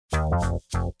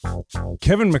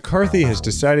Kevin McCarthy has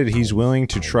decided he's willing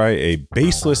to try a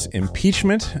baseless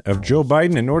impeachment of Joe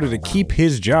Biden in order to keep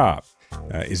his job.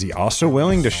 Is he also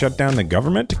willing to shut down the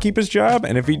government to keep his job?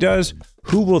 And if he does,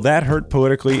 who will that hurt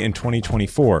politically in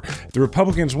 2024? The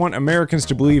Republicans want Americans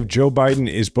to believe Joe Biden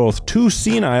is both too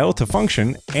senile to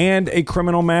function and a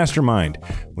criminal mastermind.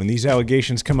 When these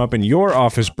allegations come up in your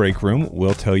office break room,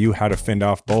 we'll tell you how to fend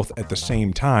off both at the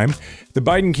same time. The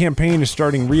Biden campaign is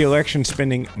starting re-election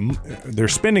spending. They're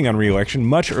spending on re-election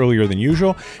much earlier than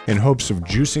usual in hopes of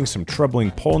juicing some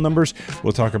troubling poll numbers.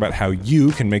 We'll talk about how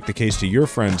you can make the case to your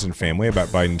friends and family about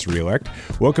Biden's re-elect.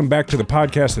 Welcome back to the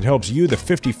podcast that helps you, the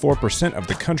 54% of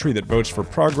the country that votes for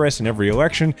progress in every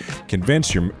election,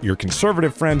 convince your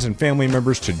conservative friends and family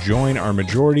members to join our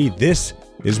majority. This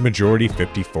is Majority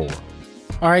 54.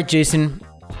 All right, Jason.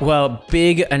 Well,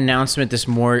 big announcement this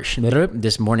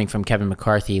morning from Kevin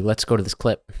McCarthy. Let's go to this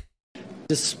clip.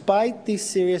 Despite these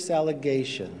serious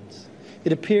allegations,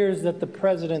 it appears that the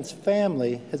president's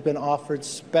family has been offered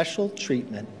special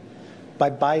treatment by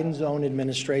Biden's own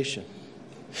administration.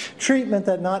 Treatment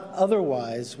that not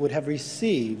otherwise would have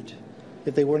received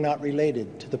if they were not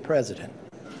related to the president.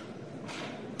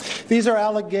 These are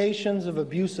allegations of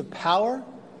abuse of power,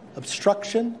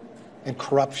 obstruction, and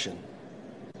corruption,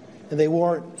 and they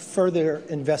warrant further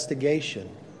investigation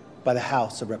by the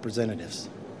House of Representatives.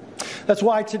 That's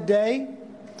why today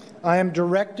I am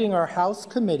directing our House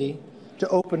committee to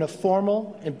open a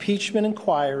formal impeachment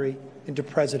inquiry into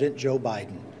President Joe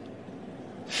Biden.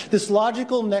 This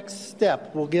logical next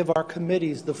step will give our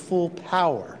committees the full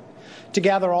power to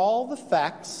gather all the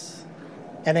facts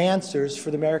and answers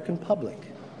for the American public.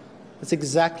 That's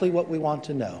exactly what we want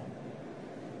to know,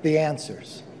 the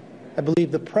answers. I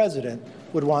believe the president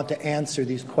would want to answer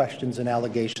these questions and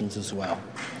allegations as well.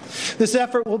 This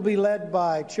effort will be led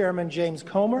by Chairman James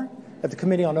Comer at the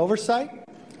Committee on Oversight,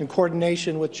 in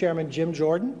coordination with Chairman Jim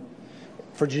Jordan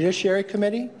for Judiciary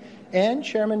Committee and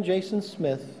Chairman Jason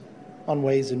Smith on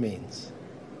Ways and Means.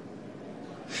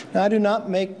 Now, I do not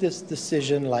make this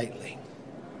decision lightly.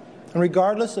 And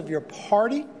regardless of your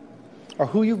party or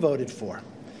who you voted for,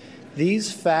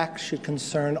 these facts should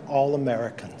concern all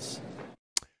Americans.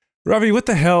 Ravi, what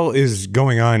the hell is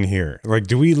going on here? Like,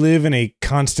 do we live in a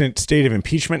constant state of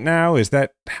impeachment now? Is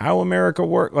that how America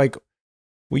works? Like,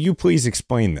 will you please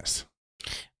explain this?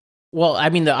 Well, I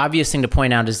mean, the obvious thing to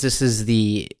point out is this is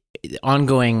the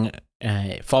ongoing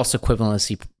false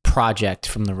equivalency project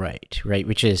from the right,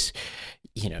 which is,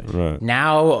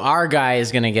 now our guy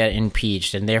is going to get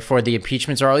impeached and therefore the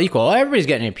impeachments are all equal. Everybody's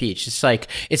getting impeached. It's like,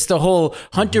 it's the whole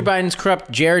Hunter Biden's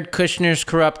corrupt, Jared Kushner's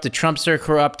corrupt, the Trumps are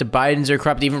corrupt, the Bidens are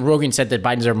corrupt. Even Rogan said that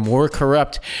Bidens are more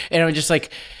corrupt. And I'm just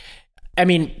like, I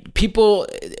mean, people,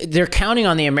 they're counting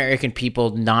on the American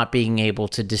people not being able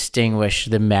to distinguish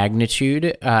the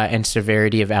magnitude and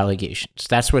severity of allegations.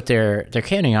 That's what they're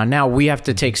counting on. Now we have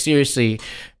to take seriously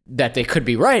that they could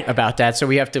be right about that, so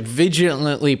we have to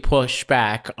vigilantly push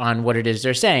back on what it is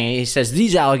they're saying. He says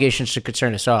these allegations should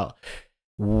concern us all.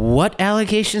 What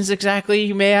allegations exactly,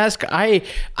 you may ask? I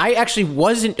actually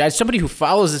wasn't, as somebody who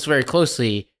follows this very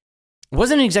closely,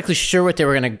 wasn't exactly sure what they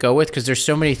were going to go with because there's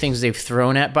so many things they've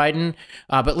thrown at Biden.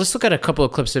 But let's look at a couple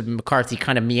of clips of McCarthy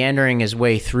kind of meandering his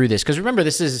way through this. Because remember,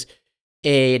 this is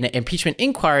an impeachment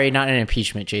inquiry, not an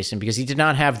impeachment, Jason, because he did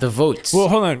not have the votes. Well,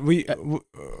 hold on.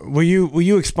 Will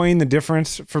you explain the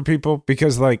difference for people?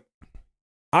 Because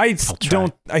I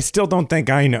still don't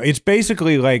think I know. It's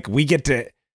basically like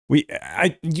you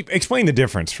explain the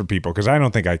difference for people because I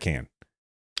don't think I can.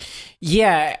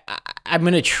 Yeah, I'm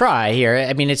going to try here.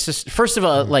 I mean, it's just, first of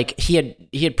all, like he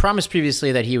had promised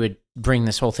previously that he would bring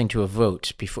this whole thing to a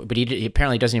vote before, but he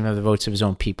apparently doesn't even have the votes of his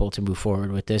own people to move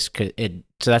forward with this.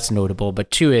 So that's notable.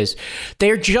 But two is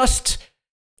they're just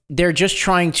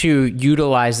trying to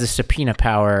utilize the subpoena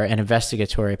power and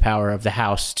investigatory power of the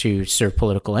House to serve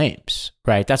political aims,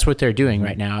 right? That's what they're doing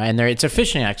right now. And it's a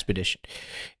fishing expedition.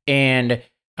 And,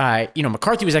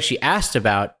 McCarthy was actually asked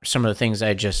about some of the things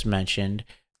I just mentioned.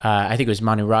 I think it was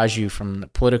Manu Raju from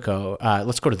Politico.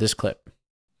 Let's go to this clip.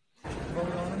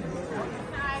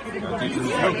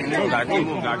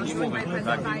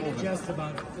 Just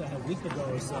about a week ago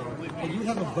or so, and you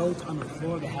have a vote on the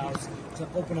floor of the House to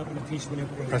open up an impeachment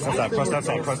inquiry. Press that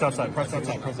side.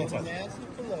 Nancy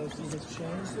Pelosi has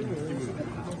changed the rules.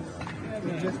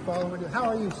 We're just following. How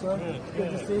are you, sir?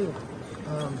 Good to see you.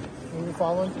 We're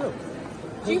following through.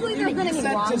 Do you believe there's been any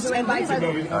wrongdoing by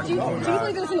President? Do you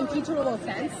believe there's an impeachable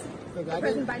offense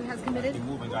President Biden has committed?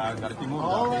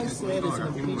 All I said is an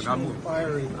impeachment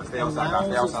inquiry allows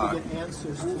us to get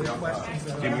answers to the questions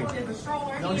that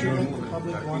are. Don't you think the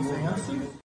public wants answers?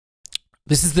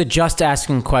 This is the just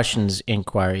asking questions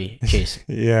inquiry, Jason.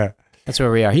 Yeah. That's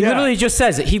where we are. He literally just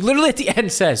says it. He literally at the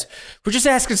end says, we're just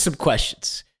asking some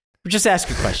questions. We're just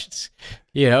asking questions,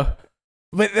 you know?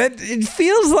 But it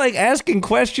feels like asking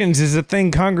questions is a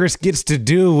thing Congress gets to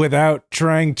do without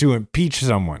trying to impeach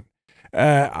someone.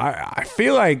 I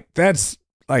feel like that's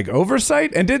like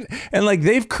oversight, and like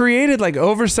they've created like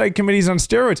oversight committees on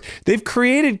steroids. They've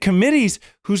created committees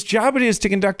whose job it is to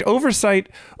conduct oversight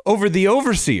over the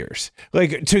overseers,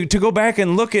 like to go back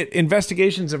and look at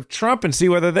investigations of Trump and see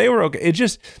whether they were okay.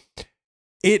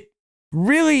 It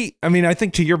really, I mean, I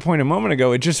think to your point a moment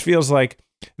ago, it just feels like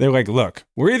they're like, look,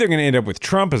 we're either going to end up with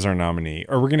Trump as our nominee,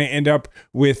 or we're going to end up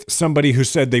with somebody who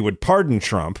said they would pardon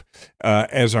Trump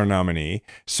as our nominee.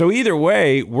 So either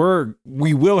way,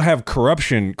 we will have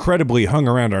corruption credibly hung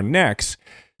around our necks.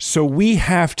 So we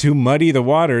have to muddy the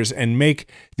waters and make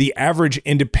the average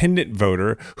independent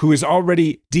voter who is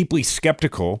already deeply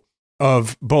skeptical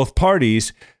of both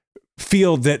parties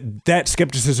feel that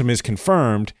skepticism is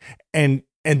confirmed, and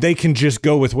they can just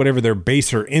go with whatever their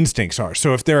baser instincts are.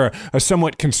 So if they're a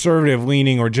somewhat conservative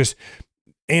leaning or just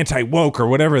anti-woke or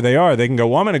whatever they are, they can go,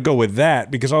 well, I'm going to go with that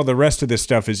because all the rest of this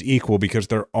stuff is equal because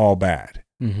they're all bad.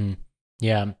 Mm-hmm.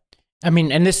 Yeah. I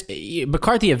mean, and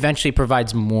McCarthy eventually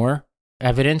provides more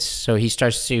evidence. So he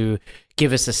starts to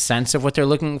give us a sense of what they're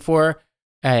looking for.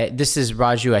 This is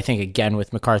Raju, I think, again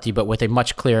with McCarthy, but with a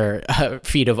much clearer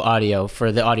feed of audio.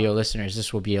 For the audio listeners,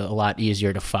 this will be a lot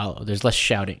easier to follow. There's less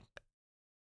shouting.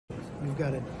 You've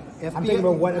got it. I'm thinking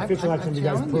about what official action you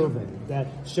guys proven that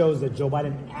shows that Joe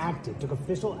Biden took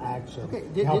official action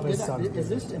to help his son. Is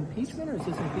this impeachment or is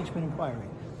this impeachment inquiry?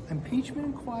 Impeachment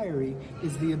inquiry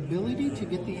is the ability to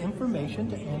get the information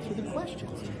to answer the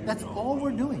questions. That's all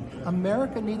we're doing.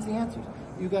 America needs the answers.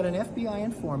 You've got an FBI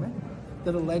informant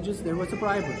that alleges there was a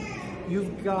bribery.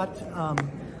 You've got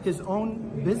his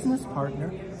own business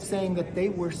partner saying that they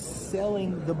were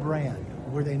selling the brand.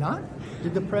 Were they not?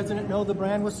 Did the president know the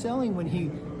brand was selling when he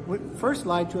first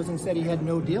lied to us and said he had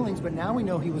no dealings, but now we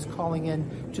know he was calling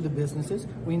in to the businesses.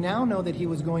 We now know that he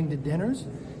was going to dinners.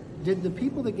 Did the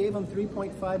people that gave him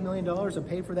 $3.5 million to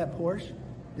pay for that Porsche,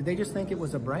 did they just think it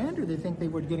was a brand, or did they think they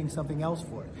were getting something else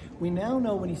for it? We now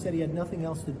know when he said he had nothing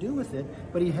else to do with it,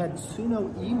 but he had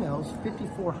Suno emails,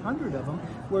 5,400 of them,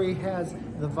 where he has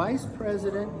the vice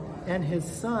president and his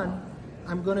son.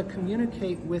 I'm going to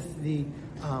communicate with the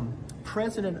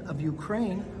president of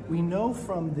Ukraine. We know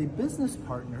from the business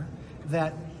partner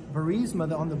that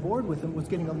Burisma, on the board with him, was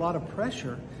getting a lot of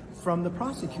pressure from the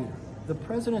prosecutor. The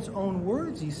president's own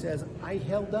words, he says, I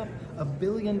held up $1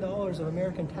 billion of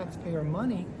American taxpayer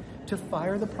money to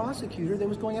fire the prosecutor that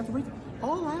was going after Burisma.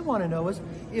 All I want to know is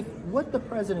if what the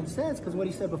president says, because what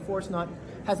he said before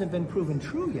hasn't been proven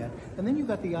true yet, and then you've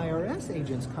got the IRS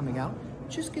agents coming out,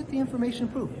 just get the information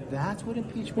approved. That's what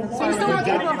impeachment is.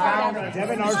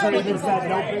 Devin Archer even said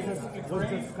no business was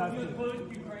discussed.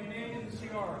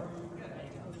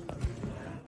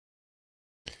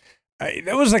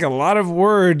 That was like a lot of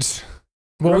words.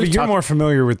 Well, you're more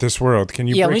familiar with this world. Can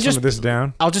you break some of this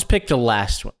down? I'll just pick the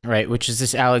last one, right? Which is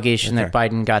this allegation that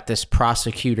Biden got this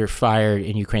prosecutor fired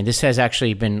in Ukraine. This has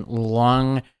actually been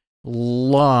long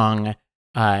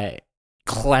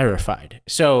clarified.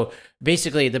 So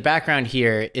basically, the background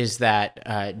here is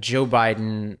that Joe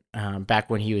Biden, back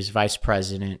when he was vice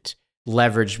president,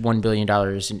 leveraged $1 billion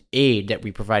in aid that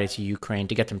we provided to Ukraine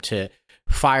to get them to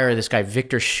fire this guy,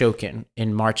 Viktor Shokin,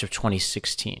 in March of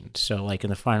 2016. So like in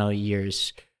the final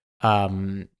years, let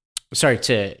me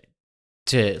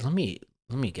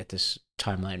get this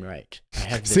timeline right. I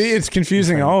have this. See, it's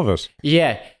confusing all of us.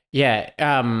 Yeah.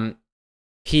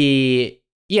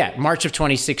 March of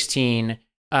 2016.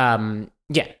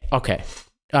 Okay.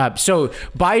 So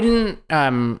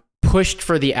Biden pushed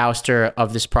for the ouster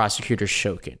of this prosecutor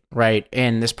Shokin, right?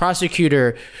 And this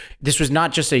prosecutor, this was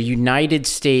not just a United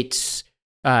States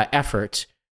effort.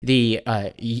 The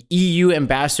EU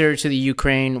ambassador to the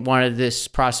Ukraine wanted this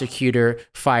prosecutor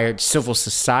fired. Civil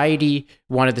society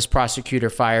wanted this prosecutor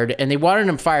fired. And they wanted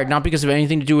him fired not because of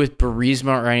anything to do with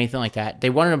Burisma or anything like that. They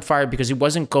wanted him fired because he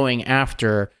wasn't going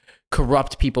after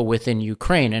corrupt people within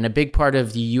Ukraine. And a big part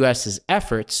of the U.S.'s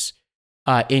efforts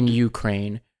in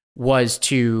Ukraine was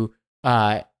to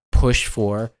push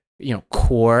for,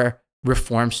 core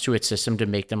reforms to its system to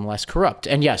make them less corrupt.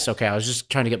 And yes, okay, I was just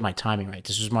trying to get my timing right.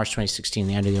 This was March 2016,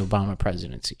 the end of the Obama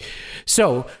presidency.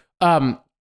 So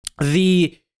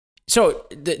the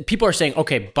people are saying,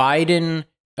 okay, Biden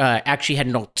actually had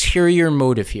an ulterior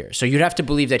motive here. So you'd have to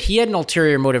believe that he had an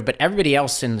ulterior motive, but everybody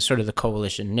else in sort of the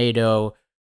coalition, NATO,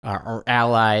 or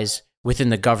allies within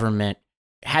the government,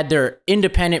 had their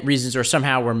independent reasons or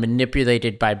somehow were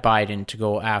manipulated by Biden to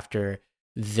go after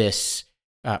this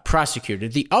prosecutor.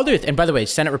 The other, and by the way,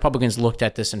 Senate Republicans looked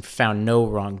at this and found no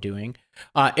wrongdoing.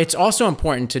 It's also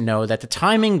important to know that the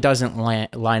timing doesn't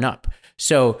line up.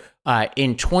 So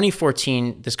in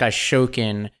 2014, this guy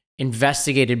Shokin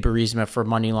investigated Burisma for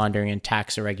money laundering and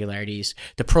tax irregularities.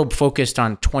 The probe focused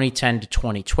on 2010 to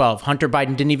 2012. Hunter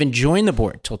Biden didn't even join the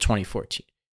board till 2014.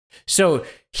 So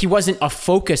he wasn't a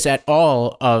focus at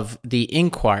all of the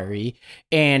inquiry.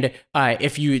 And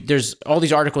there's all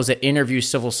these articles that interview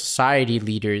civil society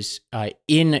leaders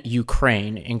in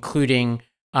Ukraine, including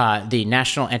the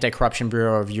National Anti-Corruption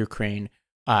Bureau of Ukraine,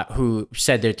 who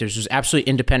said that this was absolutely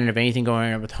independent of anything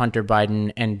going on with Hunter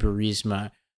Biden and Burisma.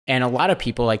 And a lot of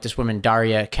people, like this woman,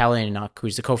 Daria Kalynuk,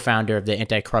 who's the co-founder of the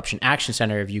Anti-Corruption Action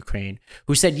Center of Ukraine,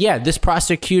 who said, yeah, this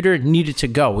prosecutor needed to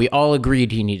go. We all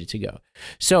agreed he needed to go.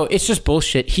 So it's just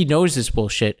bullshit. He knows this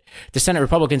bullshit. The Senate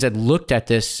Republicans had looked at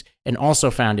this and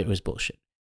also found it was bullshit.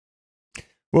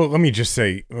 Well, let me just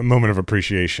say a moment of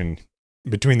appreciation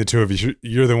between the two of you.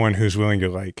 You're the one who's willing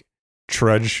to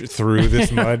trudge through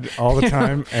this mud all the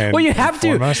time. And well, you have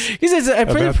to. Because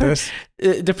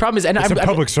the problem is, and it's a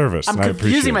public service. I'm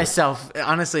confusing myself,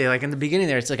 honestly. Like in the beginning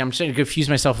there, it's like I'm trying to confuse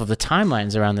myself of the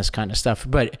timelines around this kind of stuff.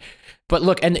 But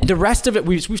look, and the rest of it,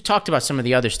 we've talked about some of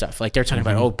the other stuff. Like they're talking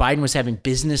about, Biden was having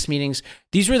business meetings.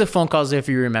 These were the phone calls, if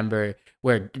you remember,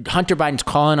 where Hunter Biden's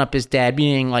calling up his dad,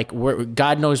 meaning like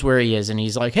God knows where he is, and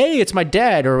he's like, "Hey, it's my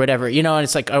dad," or whatever, and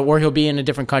it's like, or he'll be in a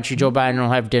different country. Joe Biden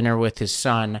will have dinner with his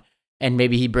son. And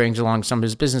maybe he brings along some of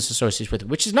his business associates with him,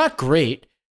 which is not great.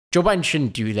 Joe Biden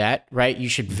shouldn't do that, right? You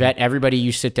should vet everybody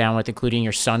you sit down with, including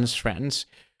your son's friends.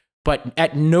 But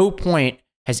at no point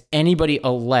has anybody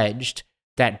alleged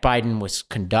that Biden was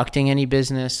conducting any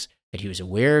business, that he was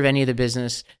aware of any of the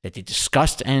business, that they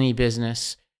discussed any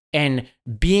business. And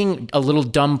being a little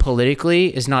dumb politically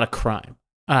is not a crime.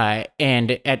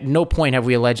 And at no point have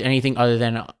we alleged anything other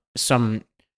than some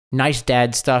nice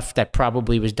dad stuff that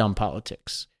probably was dumb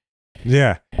politics.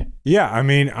 Yeah. I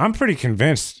mean, I'm pretty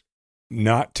convinced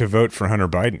not to vote for Hunter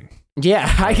Biden.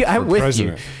 Yeah, I'm with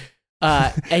president. You.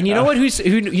 And you know what?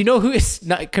 Who is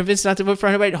not convinced not to vote for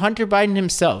Hunter Biden? Hunter Biden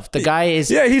himself. The guy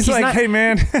is. Yeah, he's like, not, hey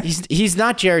man, he's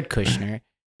not Jared Kushner.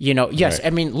 Yes. Right. I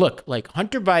mean, look, like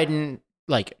Hunter Biden,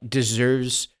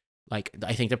 deserves. I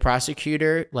think the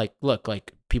prosecutor,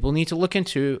 people need to look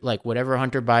into whatever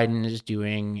Hunter Biden is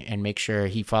doing and make sure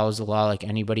he follows the law like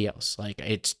anybody else.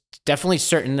 It's definitely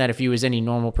certain that if he was any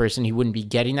normal person, he wouldn't be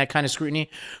getting that kind of scrutiny.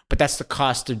 But that's the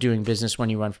cost of doing business when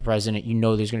you run for president.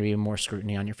 There's going to be more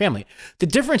scrutiny on your family. The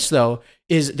difference, though,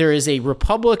 is there is a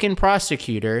Republican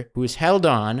prosecutor who is held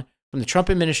on from the Trump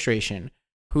administration,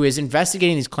 who is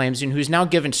investigating these claims and who's now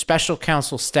given special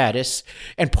counsel status.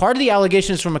 And part of the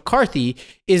allegations from McCarthy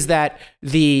is that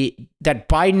that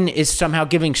Biden is somehow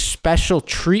giving special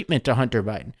treatment to Hunter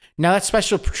Biden. Now, that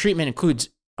special treatment includes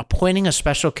appointing a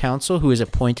special counsel who is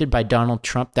appointed by Donald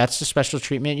Trump. That's the special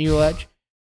treatment you allege?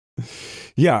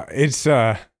 Yeah, it's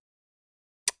they're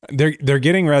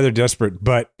getting rather desperate,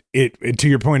 but it to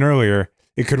your point earlier,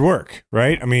 it could work,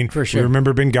 right? I mean, for sure. We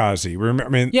remember Benghazi.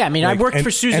 I worked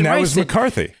for Susan Rice. And that was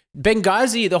McCarthy.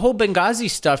 Benghazi, the whole Benghazi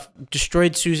stuff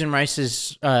destroyed Susan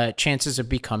Rice's chances of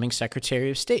becoming Secretary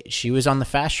of State. She was on the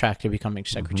fast track to becoming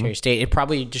Secretary of State. It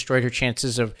probably destroyed her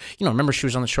chances of, remember she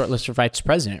was on the short list for vice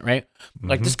president, right?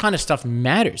 This kind of stuff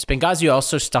matters. Benghazi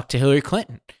also stuck to Hillary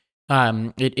Clinton.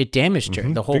 It damaged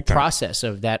her, the whole process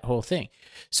of that whole thing.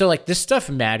 So this stuff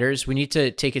matters. We need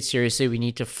to take it seriously. We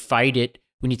need to fight it.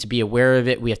 We need to be aware of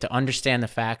it. We have to understand the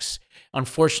facts.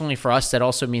 Unfortunately for us, that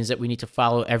also means that we need to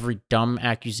follow every dumb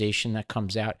accusation that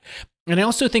comes out. And I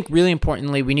also think really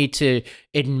importantly, we need to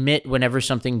admit whenever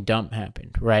something dumb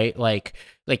happened, right?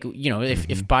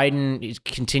 If Biden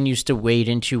continues to wade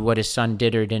into what his son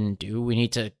did or didn't do, we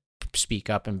need to speak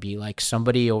up and be like,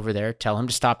 somebody over there, tell him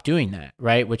to stop doing that,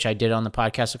 right? Which I did on the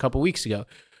podcast a couple weeks ago.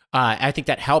 I think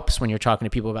that helps when you're talking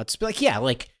to people about this. Be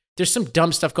like, there's some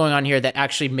dumb stuff going on here that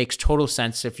actually makes total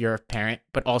sense if you're a parent,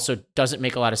 but also doesn't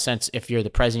make a lot of sense if you're the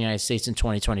president of the United States in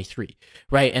 2023,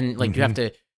 right? And you have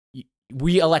to,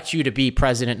 we elect you to be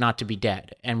president, not to be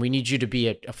dad. And we need you to be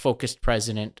a focused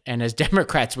president. And as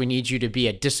Democrats, we need you to be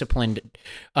a disciplined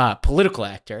political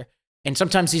actor. And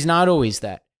sometimes he's not always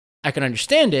that. I can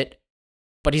understand it,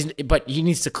 but he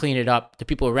needs to clean it up. The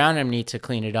people around him need to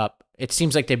clean it up. It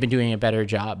seems like they've been doing a better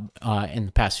job in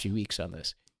the past few weeks on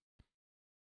this.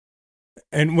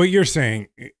 And what you're saying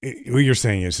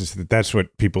is that that's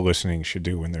what people listening should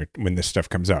do when this stuff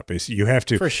comes up. Is you have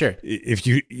to, for sure. If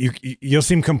you'll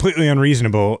seem completely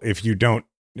unreasonable if you don't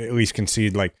at least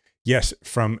concede. Yes,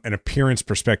 from an appearance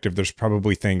perspective, there's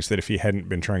probably things that if he hadn't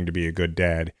been trying to be a good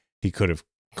dad, he could have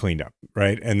cleaned up,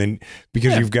 right? And then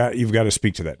because you've got to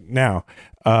speak to that. Now,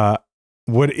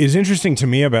 what is interesting to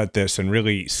me about this and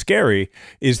really scary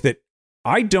is that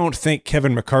I don't think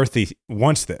Kevin McCarthy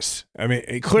wants this. I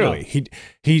mean, clearly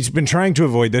he's been trying to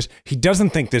avoid this. He doesn't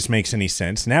think this makes any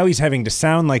sense. Now he's having to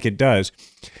sound like it does.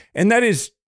 And that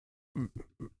is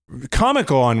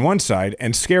comical on one side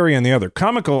and scary on the other.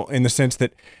 Comical in the sense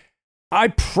that I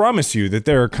promise you that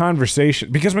there are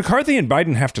conversations, because McCarthy and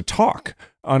Biden have to talk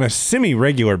on a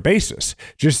semi-regular basis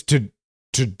just to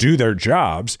do their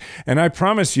jobs. And I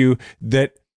promise you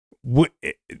that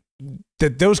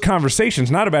that those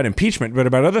conversations, not about impeachment, but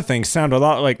about other things, sound a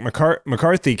lot like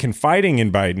McCarthy confiding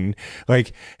in Biden,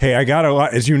 like, hey, I got a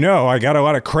lot of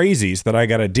crazies that I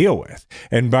got to deal with.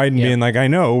 And Biden being like, I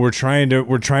know, we're trying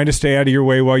to stay out of your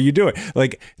way while you do it.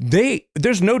 Like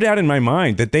there's no doubt in my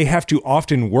mind that they have to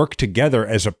often work together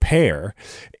as a pair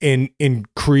in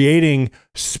creating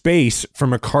space for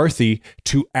McCarthy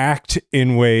to act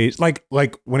in ways like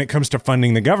when it comes to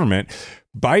funding the government.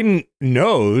 Biden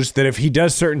knows that if he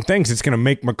does certain things, it's going to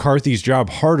make McCarthy's job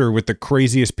harder with the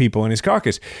craziest people in his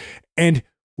caucus. And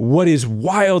what is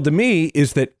wild to me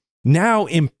is that now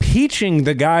impeaching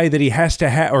the guy that he has to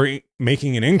have, or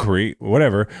making an inquiry,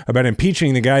 whatever, about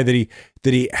impeaching the guy that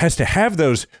he has to have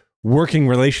those working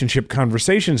relationship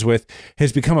conversations with,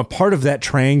 has become a part of that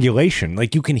triangulation.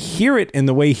 Like you can hear it in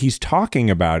the way he's talking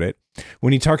about it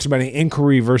when he talks about an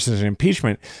inquiry versus an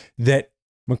impeachment, that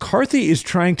McCarthy is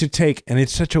trying to take, and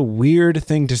it's such a weird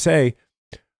thing to say,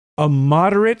 a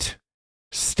moderate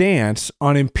stance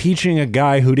on impeaching a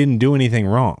guy who didn't do anything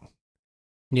wrong.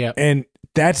 Yeah. And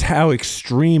that's how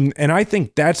extreme, and I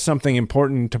think that's something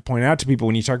important to point out to people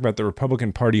when you talk about the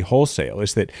Republican Party wholesale,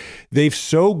 is that they've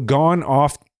so gone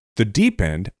off the deep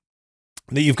end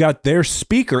that you've got their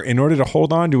speaker, in order to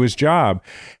hold on to his job,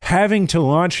 having to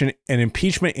launch an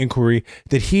impeachment inquiry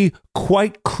that he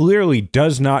quite clearly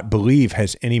does not believe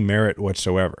has any merit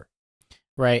whatsoever.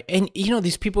 Right. And,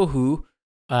 these people who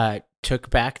took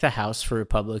back the House for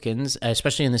Republicans,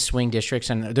 especially in the swing districts,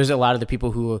 and there's a lot of the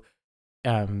people who,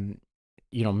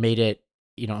 made it,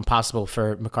 impossible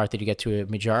for McCarthy to get to a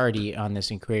majority on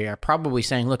this inquiry, are probably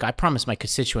saying, look, I promised my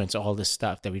constituents all this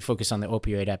stuff, that we focus on the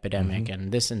opioid epidemic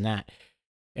and this and that,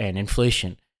 and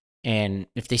inflation. And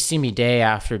if they see me day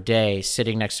after day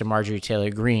sitting next to Marjorie Taylor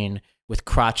Greene with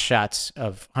crotch shots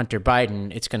of Hunter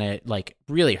Biden, it's going to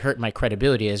really hurt my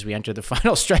credibility as we enter the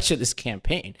final stretch of this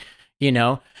campaign.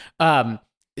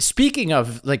 Speaking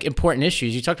of important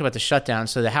issues, you talked about the shutdown.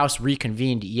 So the House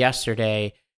reconvened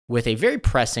yesterday with a very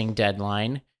pressing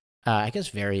deadline. I guess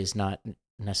very is not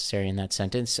necessary in that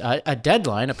sentence. A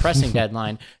pressing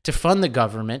deadline to fund the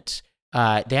government.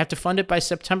 They have to fund it by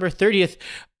September 30th.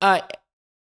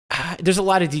 There's a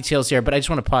lot of details here, but I just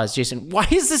want to pause. Jason, why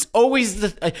is this always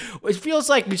it feels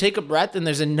like we take a breath and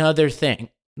there's another thing.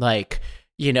 We're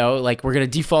going to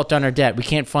default on our debt. We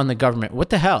can't fund the government. What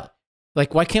the hell?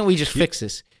 Why can't we just fix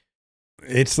this?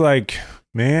 It's like,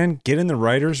 man, get in the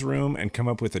writer's room and come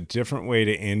up with a different way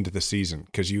to end the season,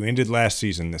 because you ended last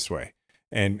season this way.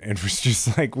 And it's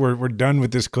just like, we're done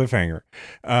with this cliffhanger.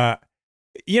 I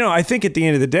think at the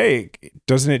end of the day,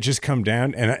 doesn't it just come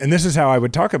down, and this is how I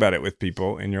would talk about it with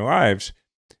people in your lives,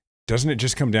 doesn't it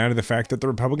just come down to the fact that the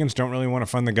Republicans don't really want to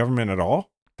fund the government at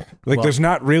all? There's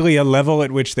not really a level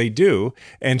at which they do.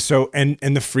 And so, and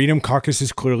the Freedom Caucus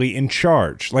is clearly in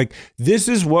charge. This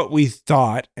is what we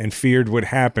thought and feared would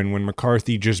happen when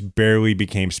McCarthy just barely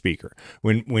became speaker.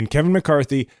 When Kevin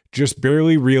McCarthy just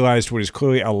barely realized what is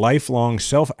clearly a lifelong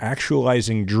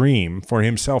self-actualizing dream for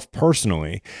himself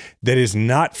personally, that is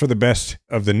not for the best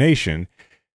of the nation,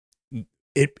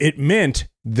 it meant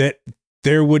that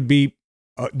there would be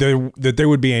there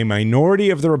would be a minority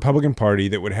of the Republican Party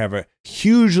that would have a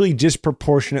hugely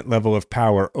disproportionate level of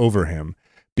power over him,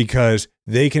 because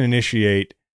they can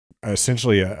initiate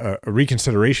essentially a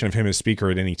reconsideration of him as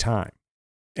speaker at any time.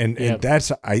 And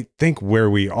that's, I think, where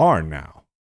we are now.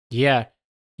 Yeah.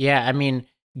 Yeah. I mean,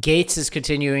 Gaetz is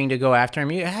continuing to go after him.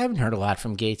 I haven't heard a lot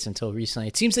from Gaetz until recently.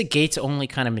 It seems like Gaetz only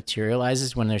kind of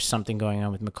materializes when there's something going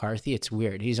on with McCarthy. It's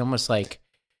weird. He's almost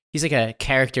he's like a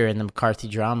character in the McCarthy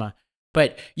drama.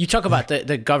 But you talk about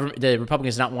the government, the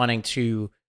Republicans not wanting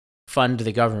to fund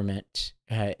the government.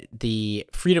 The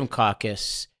Freedom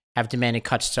Caucus have demanded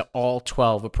cuts to all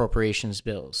 12 appropriations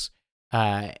bills.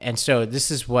 And so this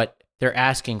is what they're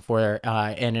asking for.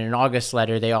 And in an August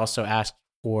letter, they also asked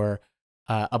for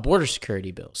a border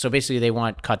security bill. So basically they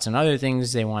want cuts on other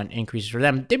things. They want increases for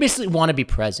them. They basically want to be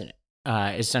president,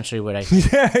 essentially what I think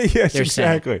yes, they're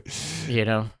exactly.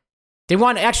 saying. They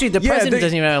want, actually, the president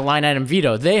doesn't even have a line item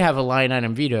veto. They have a line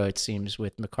item veto, it seems,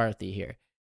 with McCarthy here.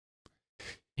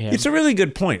 Yeah. It's a really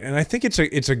good point, and I think it's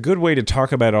a good way to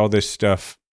talk about all this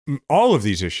stuff, all of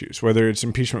these issues, whether it's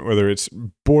impeachment, whether it's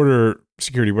border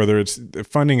security, whether it's the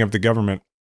funding of the government,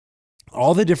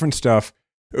 all the different stuff.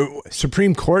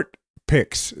 Supreme Court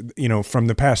picks, from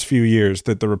the past few years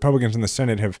that the Republicans in the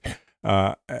Senate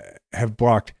have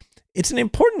blocked. It's an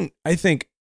important, I think,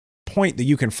 point that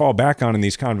you can fall back on in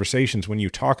these conversations when you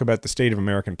talk about the state of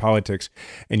American politics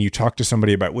and you talk to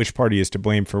somebody about which party is to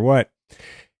blame for what.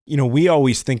 We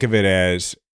always think of it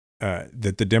as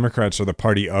that the Democrats are the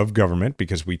party of government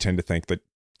because we tend to think that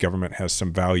government has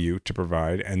some value to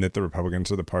provide, and that the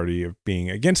Republicans are the party of being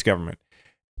against government.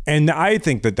 And I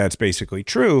think that that's basically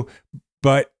true.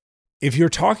 But if you're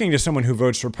talking to someone who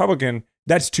votes Republican,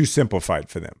 that's too simplified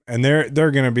for them. And they're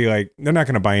going to be like, they're not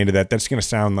going to buy into that. That's going to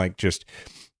sound like just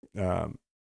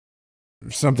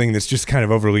something that's just kind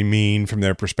of overly mean from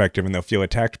their perspective, and they'll feel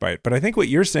attacked by it. But I think what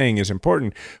you're saying is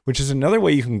important, which is another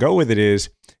way you can go with it is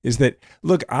that,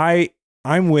 look,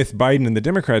 I'm with Biden and the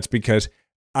Democrats because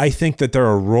I think that there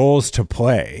are roles to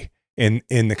play in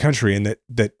the country, and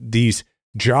that these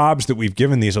jobs that we've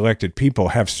given these elected people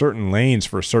have certain lanes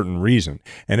for a certain reason.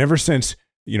 And ever since,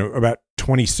 about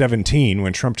 2017,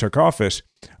 when Trump took office,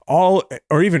 or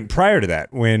even prior to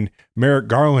that, when Merrick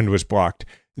Garland was blocked,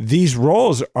 these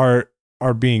roles are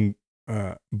being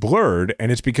blurred.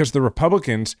 And it's because the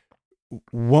Republicans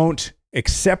won't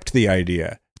accept the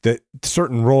idea that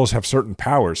certain roles have certain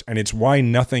powers. And it's why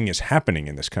nothing is happening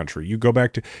in this country. You go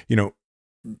back to,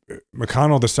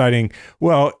 McConnell deciding,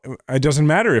 well, it doesn't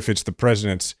matter if it's the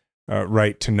president's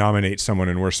right to nominate someone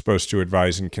and we're supposed to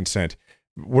advise and consent.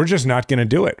 We're just not going to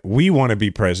do it. We want to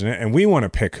be president and we want to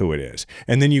pick who it is.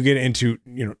 And then you get into,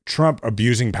 Trump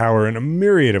abusing power in a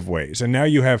myriad of ways. And now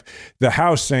you have the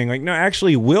House saying like, no,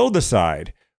 actually we'll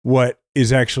decide what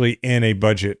is actually in a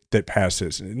budget that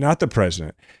passes, not the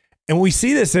president. And we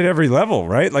see this at every level,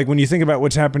 right? Like when you think about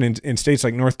what's happened in states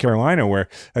like North Carolina, where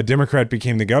a Democrat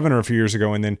became the governor a few years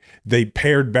ago, and then they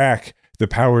pared back the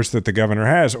powers that the governor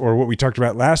has, or what we talked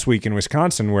about last week in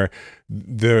Wisconsin, where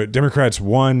the Democrats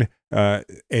won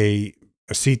a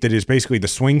seat that is basically the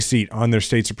swing seat on their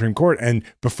state Supreme Court. And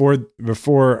before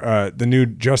the new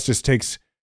justice takes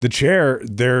the chair,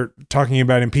 they're talking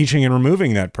about impeaching and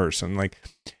removing that person. Like,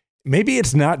 maybe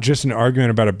it's not just an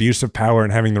argument about abuse of power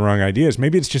and having the wrong ideas.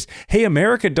 Maybe it's just, hey,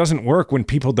 America doesn't work when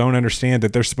people don't understand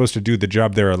that they're supposed to do the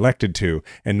job they're elected to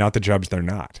and not the jobs they're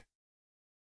not.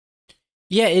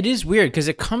 Yeah, it is weird because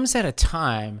it comes at a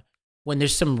time when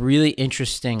there's some really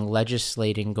interesting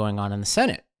legislating going on in the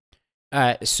Senate.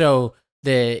 So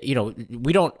we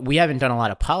haven't done a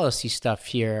lot of policy stuff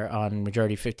here on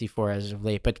Majority 54 as of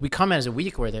late, but we come as a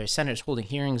week where the Senate is holding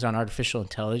hearings on artificial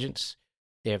intelligence.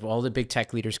 They have all the big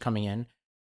tech leaders coming in.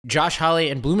 Josh Hawley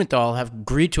and Blumenthal have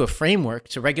agreed to a framework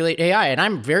to regulate AI, and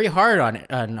I'm very hard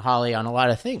on Hawley on a lot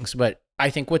of things, but I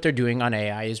think what they're doing on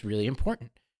AI is really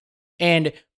important.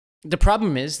 And the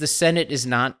problem is the Senate is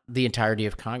not the entirety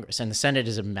of Congress, and the Senate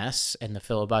is a mess, and the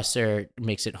filibuster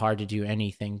makes it hard to do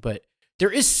anything. But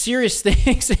there is serious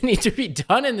things that need to be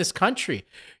done in this country,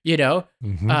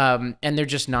 and they're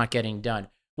just not getting done.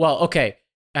 Well, okay.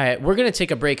 We're going to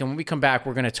take a break, and when we come back,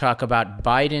 we're going to talk about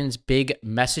Biden's big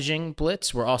messaging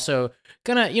blitz. We're also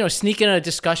going to, sneak in a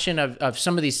discussion of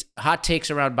some of these hot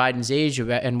takes around Biden's age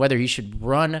and whether he should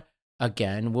run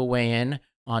again. We'll weigh in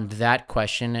on that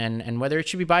question and whether it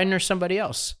should be Biden or somebody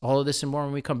else. All of this and more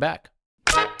when we come back.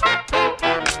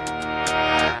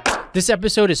 This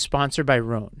episode is sponsored by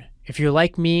Rhone. If you're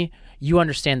like me, you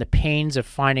understand the pains of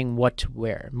finding what to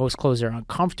wear. Most clothes are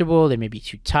uncomfortable. They may be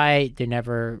too tight. They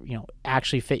never,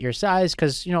 actually fit your size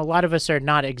because, a lot of us are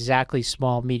not exactly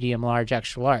small, medium, large,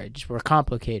 extra large. We're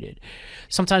complicated.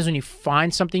 Sometimes when you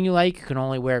find something you like, you can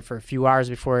only wear it for a few hours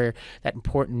before that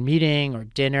important meeting or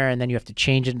dinner, and then you have to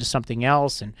change it into something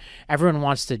else. And everyone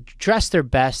wants to dress their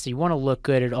best. You want to look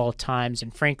good at all times.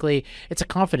 And frankly, it's a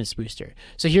confidence booster.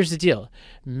 So here's the deal.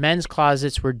 Men's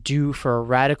closets were due for a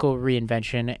radical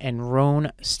reinvention, and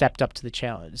Rhone stepped up to the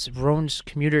challenge. Rhone's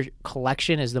commuter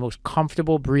collection is the most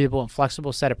comfortable, breathable, and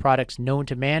flexible set of products known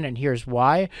to man, and here's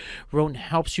why. Rhone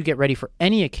helps you get ready for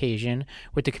any occasion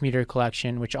with the commuter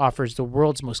collection, which offers the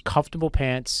world's most comfortable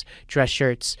pants, dress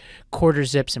shirts, quarter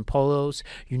zips, and polos.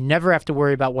 You never have to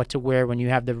worry about what to wear when you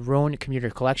have the Rhone commuter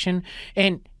collection.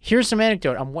 And here's some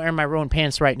anecdote. I'm wearing my Rhone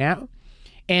pants right now.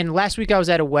 And last week I was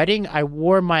at a wedding. I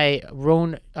wore my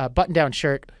Rhone button-down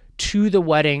shirt to the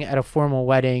wedding at a formal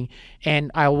wedding,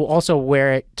 and I will also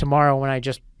wear it tomorrow when I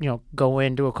just go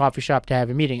into a coffee shop to have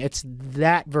a meeting. It's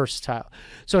that versatile.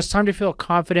 So it's time to feel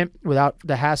confident without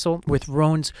the hassle. With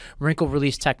Rhone's wrinkle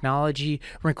release technology,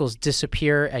 wrinkles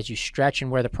disappear as you stretch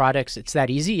and wear the products. It's that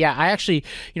easy. Yeah, I actually,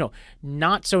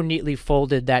 not so neatly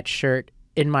folded that shirt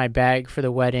in my bag for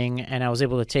the wedding, and I was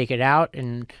able to take it out,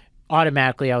 and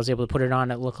automatically I was able to put it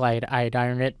on. It looked like I had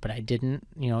ironed it, but I didn't.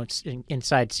 It's an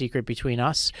inside secret between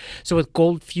us. So with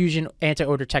Gold Fusion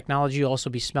anti-odor technology, you'll also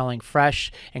be smelling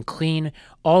fresh and clean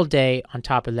all day. On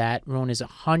top of that, Rhone is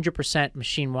 100%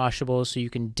 machine washable, so you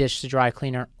can dish the dry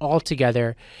cleaner all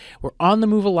together. We're on the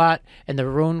move a lot, and the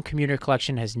Rhone Commuter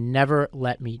Collection has never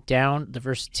let me down. The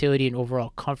versatility and overall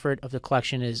comfort of the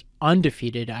collection is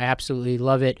undefeated. I absolutely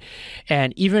love it.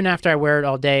 And even after I wear it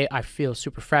all day, I feel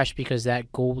super fresh because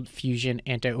that Gold Fusion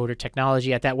anti-odor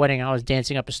technology. At that wedding, I was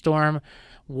dancing up a storm,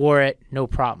 wore it, no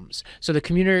problems. So the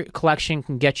Commuter Collection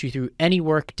can get you through any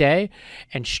work day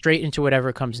and straight into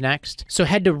whatever comes next. So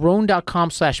head to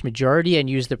Rhone.com/majority and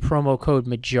use the promo code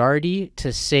majority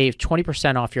to save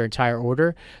 20% off your entire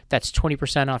order. That's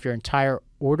 20% off your entire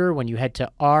order when you head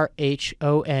to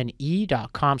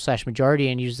RHONE.com/majority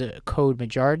and use the code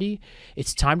majority.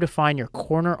 It's time to find your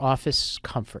corner office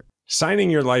comfort. Signing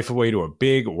your life away to a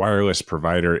big wireless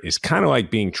provider is kind of like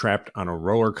being trapped on a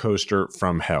roller coaster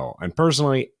from hell. And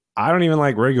personally, I don't even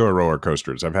like regular roller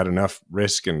coasters. I've had enough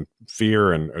risk and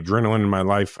fear and adrenaline in my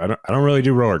life. I don't really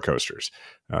do roller coasters,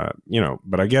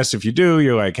 but I guess if you do,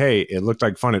 you're like, hey, it looked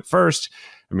like fun at first.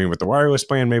 I mean, with the wireless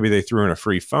plan, maybe they threw in a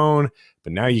free phone,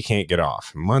 but now you can't get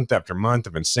off. Month after month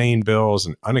of insane bills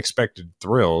and unexpected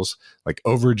thrills like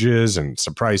overages and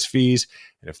surprise fees.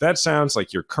 And if that sounds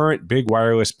like your current big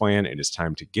wireless plan, it is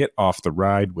time to get off the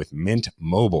ride with Mint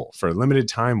Mobile. For a limited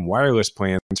time, wireless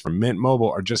plans from Mint Mobile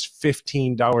are just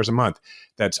 $15 a month.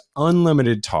 That's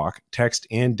unlimited talk, text,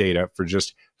 and data for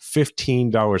just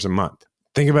 $15 a month.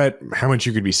 Think about how much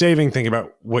you could be saving. Think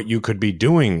about what you could be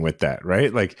doing with that,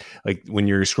 right? Like when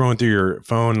you're scrolling through your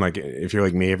phone, like if you're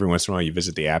like me, every once in a while you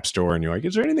visit the App Store and you're like,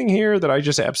 is there anything here that I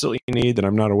just absolutely need that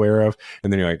I'm not aware of?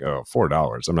 And then you're like, oh,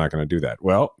 $4. I'm not going to do that.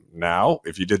 Well, now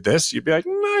if you did this, you'd be like,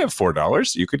 I have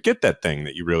 $4. You could get that thing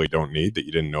that you really don't need, that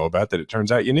you didn't know about, that it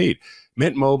turns out you need.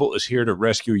 Mint Mobile is here to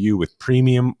rescue you with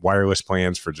premium wireless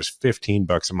plans for just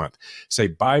 $15 a month. Say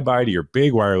bye-bye to your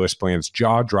big wireless plans,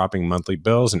 jaw-dropping monthly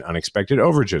bills, and unexpected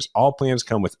overages. All plans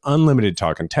come with unlimited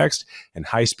talk and text and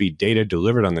high-speed data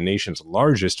delivered on the nation's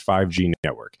largest 5G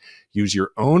network. Use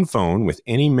your own phone with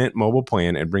any Mint Mobile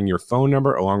plan and bring your phone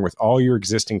number along with all your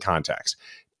existing contacts.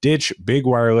 Ditch big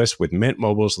wireless with Mint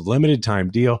Mobile's limited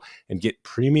time deal and get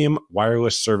premium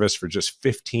wireless service for just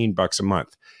 $15 a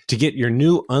month. To get your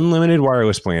new unlimited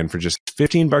wireless plan for just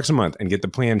 $15 a month and get the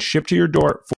plan shipped to your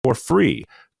door for free,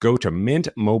 go to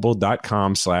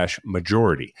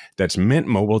mintmobile.com/majority. That's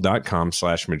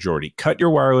mintmobile.com/majority. Cut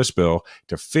your wireless bill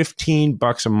to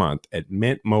 $15 a month at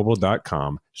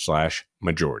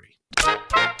mintmobile.com/majority.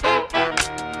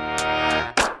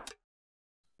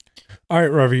 All right,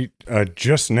 Ravi,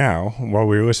 just now, while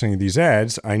we were listening to these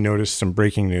ads, I noticed some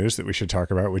breaking news that we should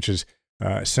talk about, which is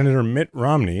Senator Mitt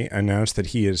Romney announced that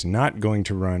he is not going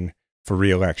to run for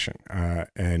re-election.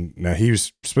 And now he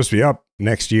was supposed to be up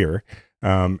next year.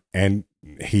 And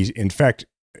he's, in fact,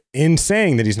 in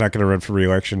saying that he's not going to run for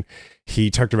re-election,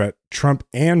 he talked about Trump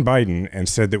and Biden and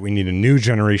said that we need a new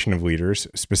generation of leaders,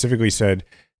 specifically said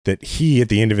that he, at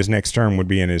the end of his next term, would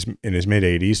be in his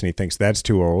mid-80s, and he thinks that's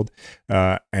too old.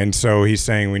 And so he's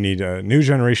saying we need a new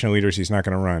generation of leaders. He's not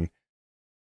going to run.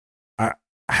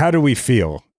 How do we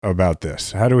feel about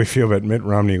this? How do we feel about Mitt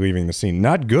Romney leaving the scene?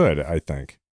 Not good, I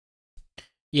think.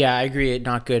 Yeah, I agree.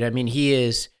 Not good. I mean,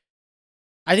 I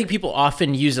think people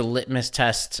often use a litmus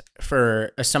test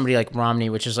for somebody like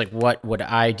Romney, which is like, what would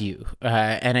I do?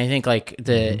 And I think like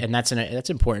and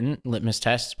that's important litmus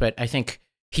test, but I think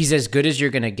he's as good as you're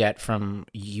going to get from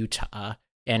Utah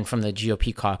and from the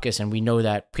GOP caucus. And we know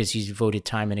that because he's voted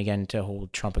time and again to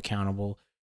hold Trump accountable.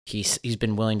 He's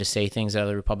been willing to say things that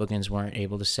other Republicans weren't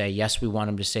able to say. Yes, we want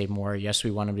him to say more. Yes,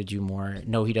 we want him to do more.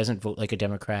 No, he doesn't vote like a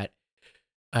Democrat.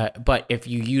 But if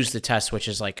you use the test, which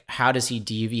is like, how does he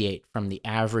deviate from the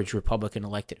average Republican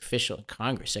elected official in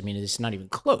Congress? I mean, it's not even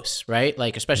close, right?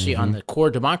 Like, especially on the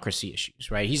core democracy issues,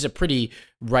 right? He's a pretty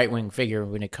right-wing figure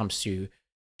when it comes to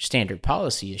standard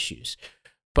policy issues.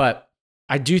 But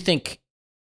I do think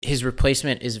his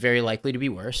replacement is very likely to be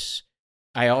worse.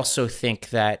 I also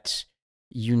think that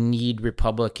you need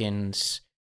Republicans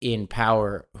in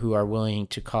power who are willing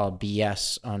to call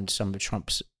BS on some of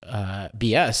Trump's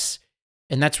BS.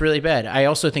 And that's really bad. I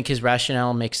also think his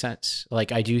rationale makes sense.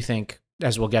 Like, I do think,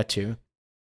 as we'll get to,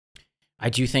 I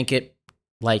do think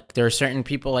there are certain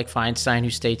people like Feinstein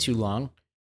who stay too long.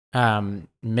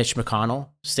 Mitch McConnell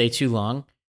stay too long.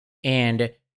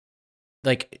 And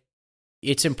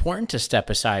it's important to step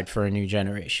aside for a new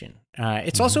generation.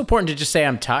 It's also important to just say,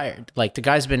 I'm tired. Like, the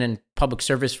guy's been in public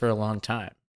service for a long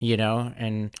time,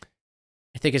 and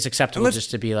I think it's acceptable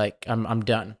just to be like, I'm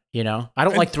done, I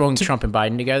don't like throwing Trump and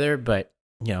Biden together, but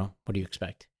what do you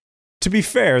expect? To be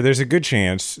fair, there's a good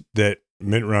chance that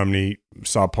Mitt Romney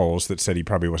saw polls that said he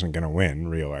probably wasn't going to win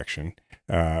re-election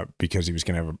because he was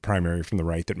going to have a primary from the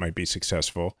right that might be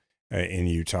successful in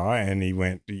Utah. And he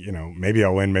went, maybe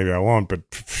I'll win, maybe I won't, but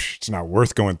it's not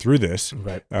worth going through this.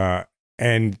 Right.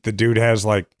 And the dude has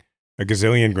like a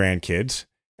gazillion grandkids,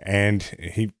 and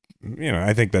he,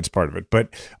 I think that's part of it. But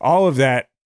all of that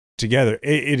together,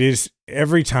 it is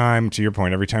every time, to your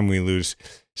point, every time we lose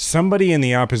somebody in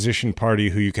the opposition party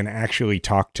who you can actually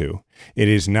talk to, it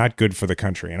is not good for the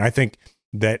country. And I think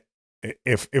that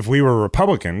if we were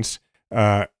Republicans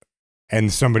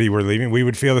and somebody were leaving, we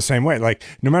would feel the same way. Like,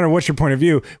 no matter what's your point of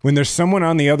view, when there's someone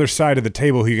on the other side of the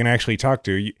table who you can actually talk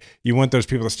to, you want those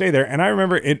people to stay there. And I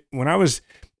remember it when I was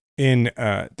in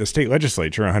the state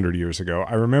legislature 100 years ago.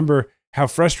 I remember how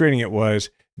frustrating it was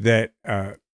that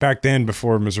back then,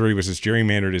 before Missouri was as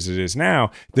gerrymandered as it is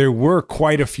now, there were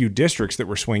quite a few districts that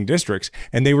were swing districts,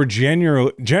 and they were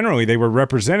generally they were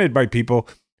represented by people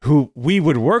who we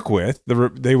would work with.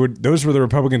 Those were the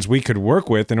Republicans we could work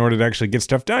with in order to actually get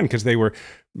stuff done, because they were,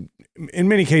 in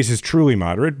many cases, truly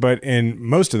moderate, but in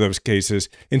most of those cases,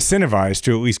 incentivized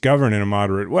to at least govern in a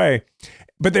moderate way.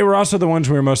 But they were also the ones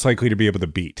we were most likely to be able to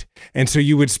beat. And so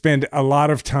you would spend a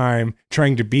lot of time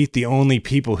trying to beat the only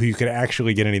people who you could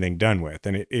actually get anything done with.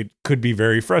 And it could be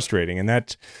very frustrating. And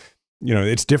that's,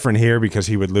 it's different here because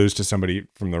he would lose to somebody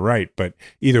from the right. But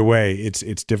either way, it's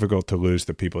difficult to lose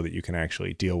the people that you can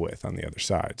actually deal with on the other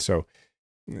side. So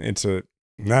I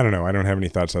don't know. I don't have any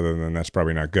thoughts other than that's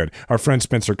probably not good. Our friend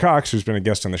Spencer Cox, who's been a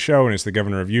guest on the show and is the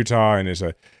governor of Utah and is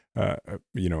I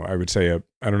would say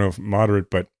I don't know if moderate,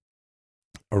 but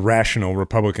a rational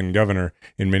Republican governor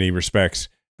in many respects,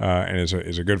 and is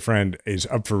a good friend, is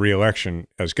up for re-election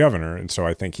as governor, and so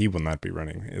I think he will not be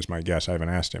running, is my guess. I haven't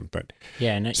asked him, but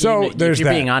yeah. And so there's if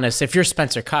you're that. Being honest, if you're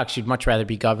Spencer Cox, you'd much rather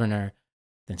be governor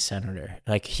than senator.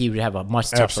 Like, he would have a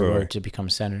much tougher road to become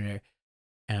senator.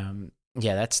 Yeah,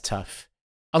 that's tough.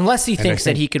 Unless he thinks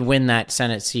that he could win that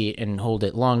Senate seat and hold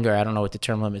it longer. I don't know what the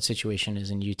term limit situation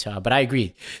is in Utah, but I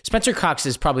agree. Spencer Cox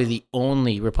is probably the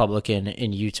only Republican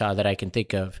in Utah that I can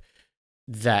think of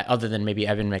that, other than maybe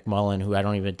Evan McMullin, who I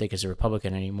don't even think is a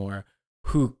Republican anymore,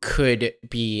 who could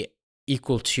be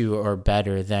equal to or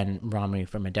better than Romney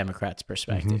from a Democrat's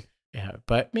perspective. Mm-hmm. Yeah,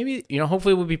 but maybe,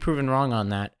 hopefully we'll be proven wrong on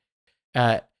that.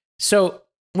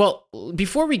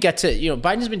 Before we get to,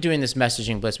 Biden's been doing this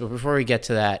messaging blitz, but before we get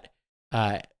to that,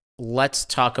 let's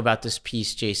talk about this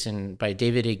piece, Jason, by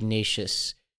David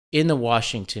Ignatius in the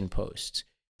Washington Post.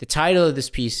 The title of this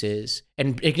piece is,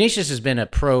 and Ignatius has been a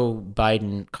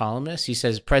pro-Biden columnist. He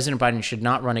says President Biden should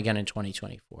not run again in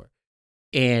 2024.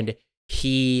 And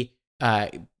he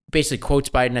basically quotes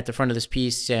Biden at the front of this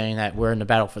piece, saying that we're in the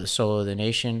battle for the soul of the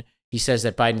nation. He says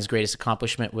that Biden's greatest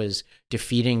accomplishment was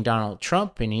defeating Donald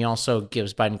Trump. And he also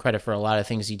gives Biden credit for a lot of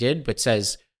things he did, but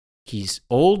says he's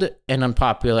old and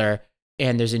unpopular,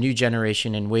 and there's a new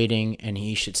generation in waiting, and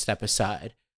he should step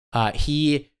aside.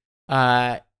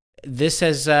 This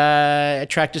has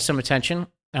attracted some attention.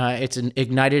 It's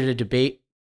ignited a debate.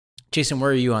 Jason,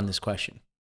 where are you on this question?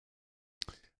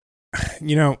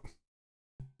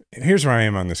 Here's where I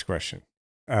am on this question.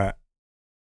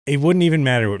 It wouldn't even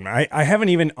matter. I haven't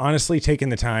even honestly taken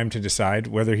the time to decide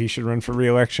whether he should run for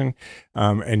re-election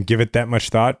and give it that much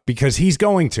thought, because he's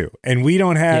going to. And we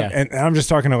don't have, and I'm just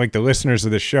talking to like the listeners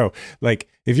of this show. Like,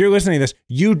 if you're listening to this,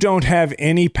 you don't have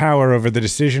any power over the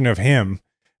decision of him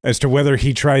as to whether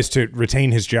he tries to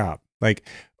retain his job. Like,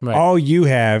 all you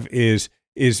have is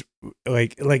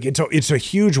like it's a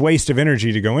huge waste of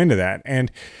energy to go into that.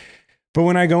 But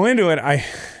when I go into it,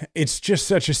 it's just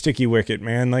such a sticky wicket,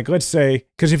 man. Like, let's say,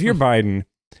 because if you're Biden,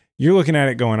 you're looking at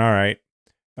it going, all right.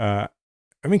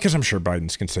 Because I'm sure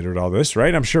Biden's considered all this,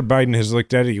 right? I'm sure Biden has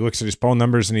looked at it. He looks at his poll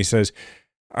numbers and he says,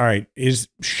 all right, is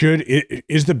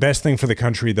the best thing for the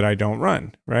country that I don't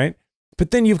run, right?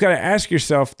 But then you've got to ask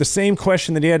yourself the same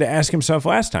question that he had to ask himself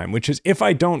last time, which is, if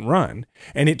I don't run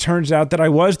and it turns out that I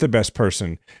was the best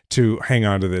person to hang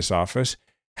on to this office,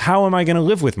 how am I going to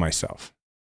live with myself?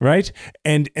 Right.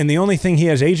 And the only thing he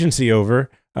has agency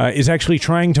over is actually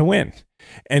trying to win.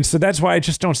 And so that's why I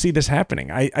just don't see this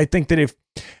happening. I think that if,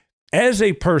 as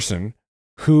a person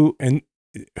who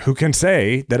can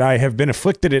say that I have been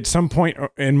afflicted at some point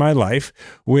in my life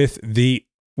with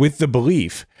with the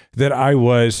belief that I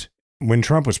was, when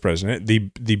Trump was president,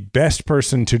 the best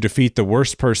person to defeat the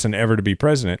worst person ever to be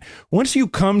president. Once you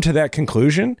come to that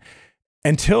conclusion,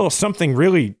 until something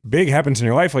really big happens in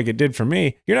your life like it did for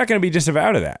me, you're not going to be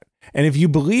disavowed of that. And if you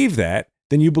believe that,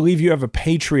 then you believe you have a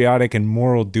patriotic and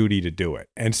moral duty to do it.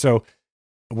 And so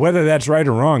whether that's right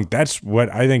or wrong, that's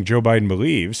what I think Joe Biden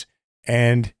believes.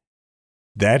 And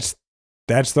that's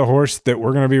the horse that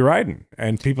we're going to be riding.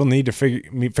 And people need to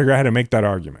figure out how to make that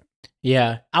argument.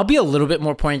 Yeah, I'll be a little bit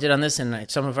more pointed on this, and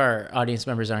some of our audience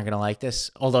members aren't going to like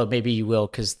this, although maybe you will,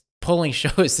 because polling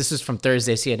shows, this is from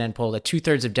Thursday, CNN poll, that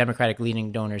 2/3 of Democratic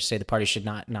leaning donors say the party should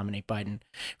not nominate Biden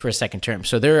for a second term.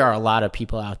 So there are a lot of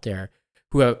people out there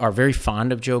who are very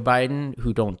fond of Joe Biden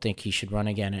who don't think he should run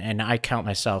again, and I count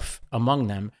myself among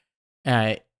them.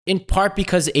 In part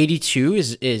because 82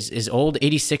 is old,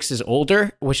 86 is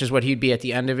older, which is what he'd be at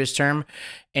the end of his term.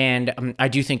 And I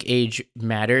do think age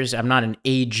matters. I'm not an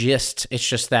ageist. It's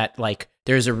just that, like,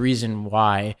 there's a reason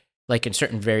why, like, in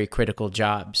certain very critical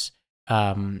jobs,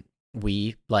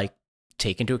 we, like,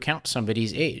 take into account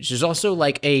somebody's age. There's also,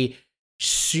 like,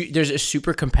 there's a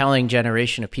super compelling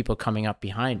generation of people coming up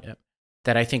behind him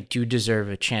that I think do deserve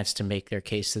a chance to make their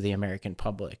case to the American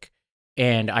public.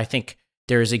 And I think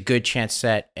there is a good chance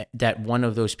that one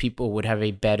of those people would have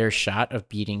a better shot of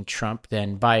beating Trump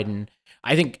than Biden.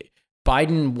 I think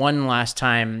Biden won last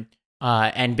time,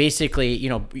 and basically, you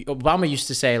know, Obama used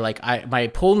to say, like, my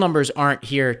poll numbers aren't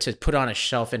here to put on a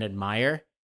shelf and admire,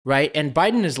 right? And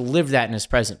Biden has lived that in his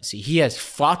presidency. He has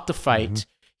fought the fight. Mm-hmm.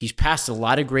 He's passed a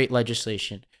lot of great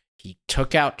legislation. He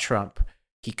took out Trump.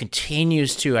 He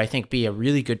continues to, I think, be a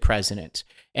really good president.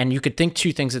 And you could think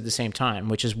two things at the same time,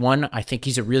 which is, one, I think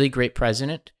he's a really great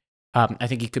president. I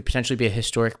think he could potentially be a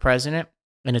historic president.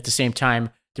 And at the same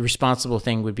time, the responsible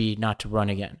thing would be not to run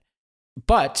again.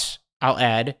 But I'll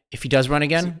add, if he does run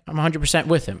again, I'm 100%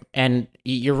 with him. And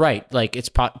you're right. Like, it's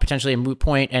potentially a moot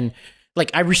point. And,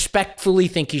 like, I respectfully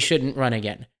think he shouldn't run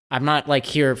again. I'm not, like,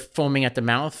 here foaming at the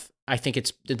mouth. I think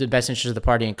it's the best interest of the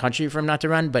party and country for him not to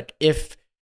run. But if,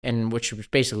 and which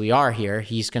basically are here,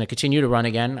 he's going to continue to run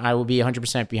again, I will be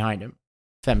 100% behind him,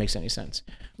 if that makes any sense.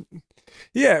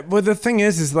 Yeah, well, the thing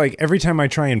is like, every time I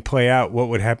try and play out what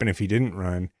would happen if he didn't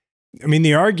run, I mean,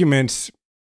 the arguments,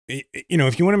 you know,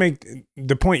 if you want to make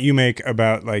the point you make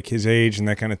about, like, his age and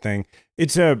that kind of thing,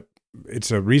 it's a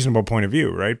reasonable point of view,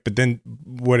 right? But then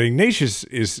what Ignatius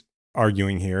is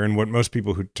arguing here, and what most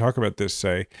people who talk about this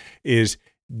say, is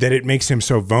that it makes him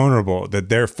so vulnerable that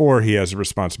therefore he has a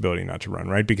responsibility not to run,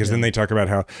 right? Because then they talk about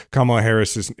how Kamala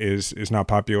Harris is not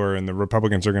popular, and the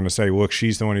Republicans are going to say, look,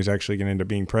 she's the one who's actually going to end up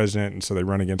being president, and so they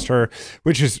run against her,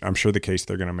 which is, I'm sure, the case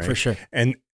they're going to make. For sure.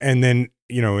 And then,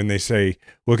 you know, and they say,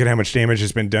 look at how much damage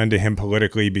has been done to him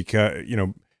politically because, you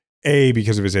know, A,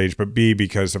 because of his age, but B,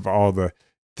 because of all the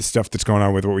stuff that's going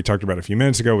on with what we talked about a few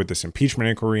minutes ago with this impeachment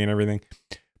inquiry and everything.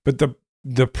 But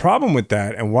the problem with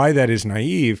that, and why that is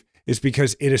naive, is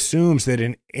because it assumes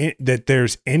that that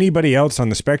there's anybody else on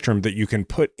the spectrum that you can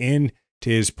put into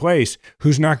his place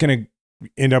who's not going to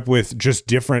end up with just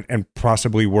different and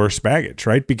possibly worse baggage,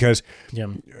 right? Because,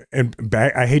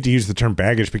 I hate to use the term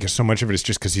baggage because so much of it is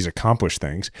just because he's accomplished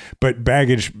things, but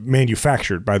baggage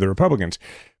manufactured by the Republicans.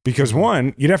 Because,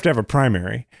 one, you'd have to have a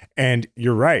primary, and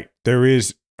you're right, there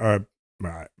is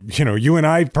you know, you and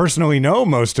I personally know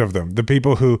most of them, the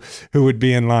people who would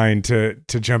be in line to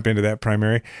jump into that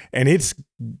primary, and it's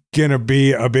going to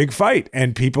be a big fight,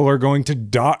 and people are going to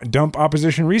dump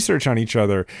opposition research on each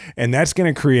other, and that's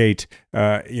going to create,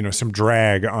 you know, some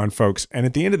drag on folks. And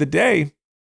at the end of the day,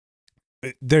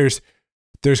 there's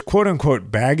quote unquote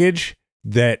baggage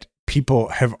that people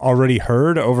have already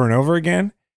heard over and over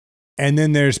again. And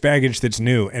then there's baggage that's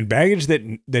new, and baggage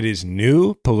that is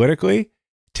new politically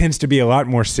tends to be a lot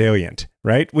more salient,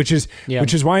 right? Which is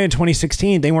why in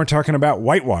 2016 they weren't talking about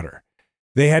Whitewater.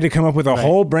 They had to come up with a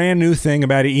whole brand new thing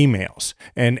about emails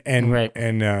and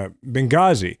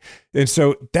Benghazi. And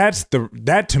so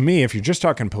that to me, if you're just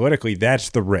talking politically, that's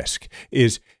the risk.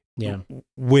 Is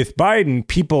with Biden,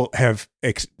 people have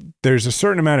there's a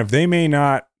certain amount of, they may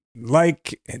not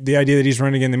like the idea that he's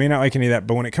running again, they may not like any of that,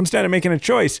 but when it comes down to making a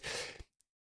choice,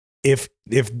 if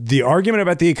the argument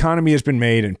about the economy has been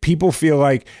made and people feel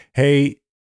like, hey,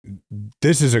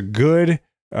 this is a good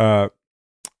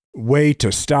way to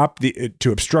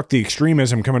to obstruct the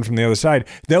extremism coming from the other side,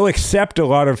 they'll accept a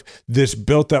lot of this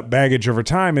built up baggage over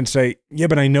time and say, yeah,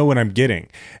 but I know what I'm getting.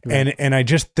 Right. And I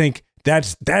just think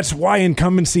that's why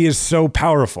incumbency is so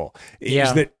powerful.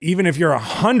 Is that even if you're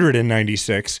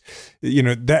 196, you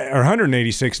know, that or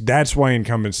 186, that's why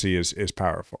incumbency is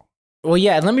powerful. Well,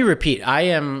 yeah, and let me repeat. I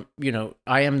am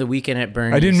the Weekend at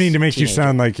Bernie's. I didn't mean to make teenager. you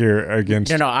sound like you're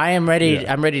against. No, I am ready.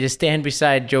 Yeah. I'm ready to stand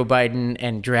beside Joe Biden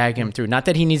and drag him through. Not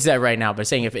that he needs that right now, but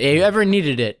saying if he ever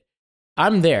needed it,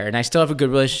 I'm there. And I still have a good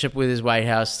relationship with his White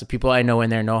House. The people I know in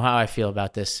there know how I feel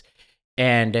about this.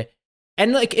 And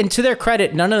to their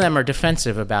credit, none of them are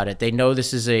defensive about it. They know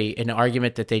this is an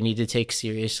argument that they need to take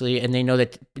seriously, and they know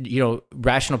that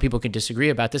rational people can disagree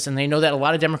about this, and they know that a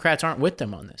lot of Democrats aren't with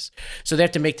them on this. So they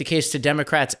have to make the case to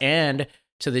Democrats and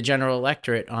to the general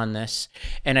electorate on this.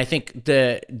 And I think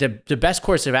the best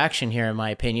course of action here, in my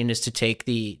opinion, is to take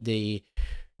the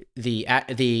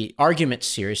argument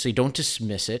seriously. Don't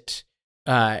dismiss it,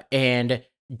 and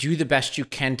do the best you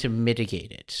can to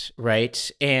mitigate it. Right.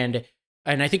 And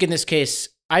I think in this case,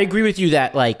 I agree with you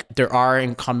that there are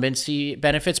incumbency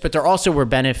benefits, but there also were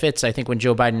benefits. I think when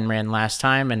Joe Biden ran last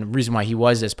time, and the reason why he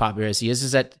was as popular as he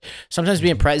is that sometimes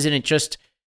being president just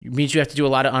means you have to do a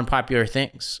lot of unpopular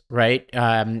things, right?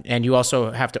 And you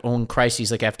also have to own crises.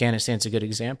 Like Afghanistan's a good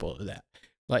example of that.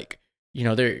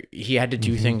 He had to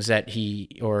do things that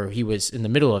he was in the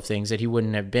middle of things that he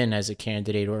wouldn't have been as a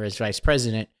candidate or as vice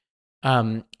president.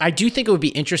 I do think it would be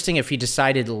interesting if he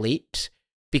decided late,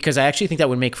 because I actually think that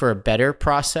would make for a better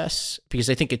process, because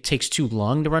I think it takes too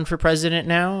long to run for president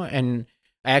now. And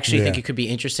I actually think it could be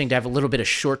interesting to have a little bit of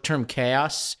short-term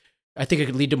chaos. I think it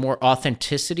could lead to more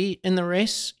authenticity in the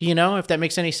race, if that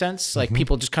makes any sense. Like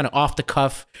people just kind of off the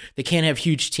cuff. They can't have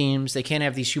huge teams. They can't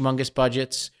have these humongous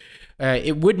budgets.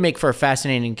 It would make for a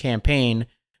fascinating campaign.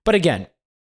 But again,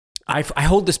 I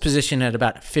hold this position at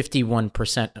about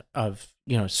 51% of,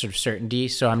 sort of certainty.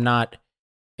 So I'm not...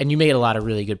 And you made a lot of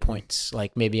really good points.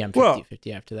 Like maybe I'm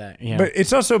 50-50 after that. But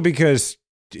it's also because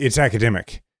it's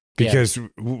academic. Because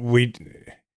we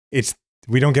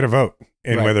don't get a vote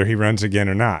in whether he runs again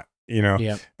or not.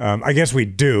 I guess we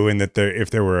do in that if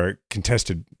there were a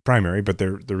contested primary, but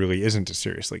there really isn't a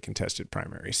seriously contested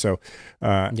primary. So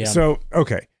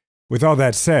okay. With all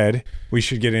that said, we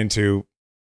should get into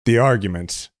the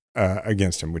arguments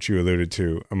against him, which you alluded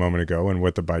to a moment ago, and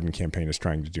what the Biden campaign is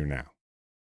trying to do now.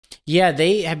 Yeah,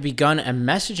 they have begun a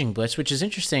messaging blitz, which is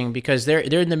interesting because they're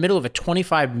in the middle of a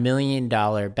 $25 million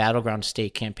battleground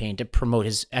state campaign to promote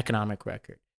his economic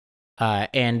record.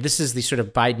 And this is the sort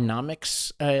of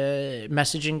Bidenomics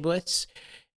messaging blitz.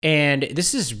 And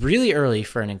this is really early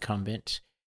for an incumbent.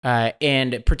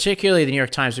 And particularly the New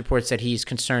York Times reports that he's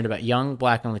concerned about young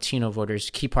Black and Latino voters,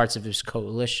 key parts of his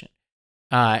coalition.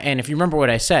 And if you remember what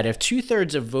I said, if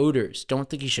 2/3 of voters don't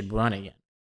think he should run again,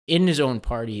 in his own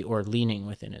party or leaning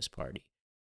within his party,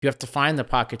 you have to find the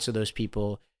pockets of those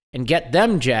people and get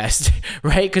them jazzed,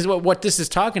 right? Because what this is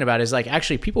talking about is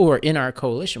actually people who are in our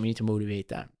coalition, we need to motivate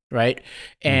them, right?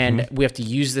 And we have to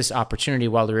use this opportunity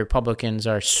while the Republicans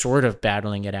are sort of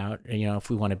battling it out, if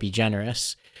we want to be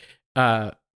generous,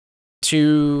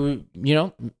 to,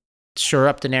 shore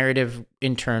up the narrative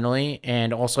internally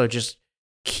and also just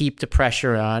keep the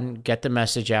pressure on, get the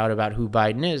message out about who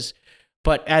Biden is.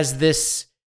 But as this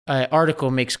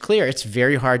article makes clear, it's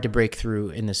very hard to break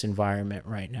through in this environment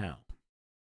right now.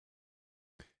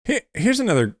 Here's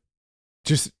another,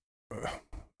 just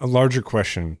a larger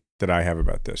question that I have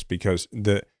about this, because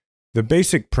the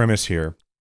basic premise here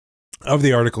of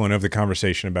the article and of the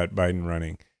conversation about Biden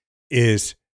running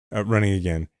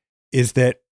again is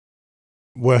that,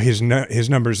 well, his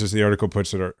numbers, as the article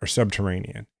puts it, are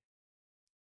subterranean.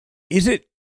 Is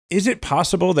it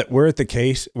possible that we're at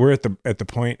the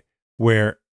point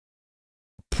where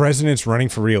presidents running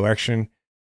for re-election,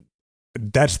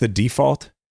 that's the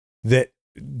default, that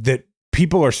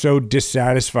people are so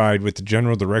dissatisfied with the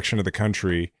general direction of the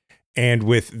country and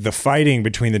with the fighting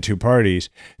between the two parties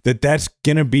that's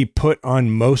going to be put on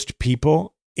most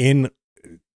people in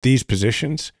these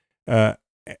positions,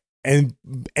 and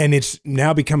it's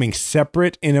now becoming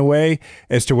separate in a way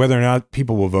as to whether or not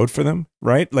people will vote for them,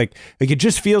 right? Like it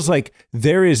just feels like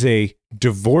there is a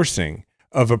divorcing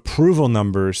of approval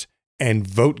numbers and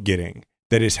vote getting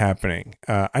that is happening.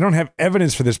 I don't have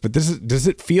evidence for this, but does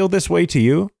it feel this way to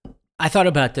you? I thought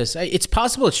about this. It's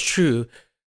possible it's true.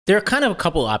 There are kind of a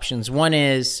couple options. One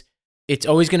is it's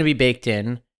always going to be baked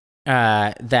in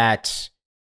that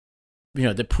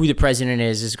who the president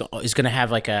is going to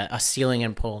have a ceiling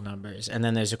in poll numbers. And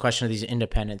then there's a question of these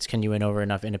independents. Can you win over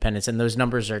enough independents? And those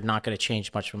numbers are not going to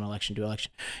change much from election to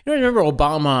election. Remember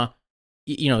Obama,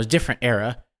 it was a different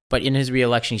era, but in his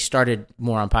re-election, he started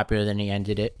more unpopular than he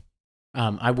ended it.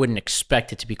 I wouldn't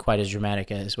expect it to be quite as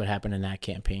dramatic as what happened in that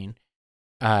campaign.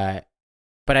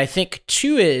 But I think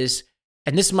two is,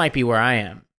 and this might be where I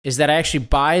am, is that I actually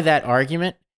buy that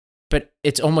argument but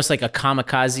it's almost like a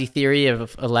kamikaze theory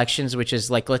of elections, which is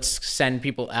like, let's send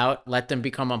people out, let them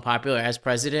become unpopular as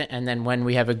president, and then when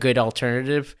we have a good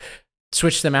alternative,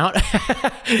 switch them out.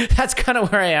 That's kind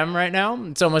of where I am right now.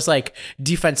 It's almost like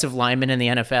defensive linemen in the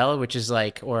NFL, which is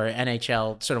like, or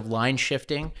NHL sort of line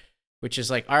shifting, which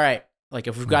is like, all right, like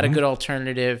if we've got a good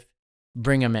alternative,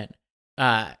 bring them in.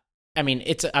 I mean,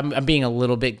 I'm being a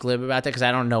little bit glib about that because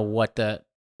I don't know what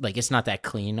it's not that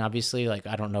clean, obviously. Like,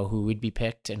 I don't know who would be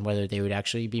picked and whether they would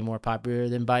actually be more popular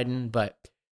than Biden. But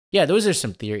yeah, those are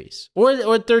some theories.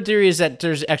 Or third theory is that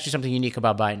there's actually something unique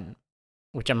about Biden,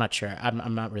 which I'm not sure.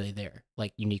 I'm not really there,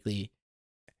 like uniquely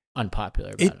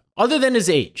unpopular about him. Other than his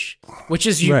age, which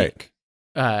is unique.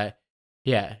 Right.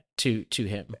 To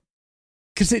him.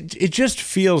 Because it just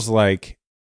feels like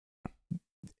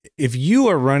if you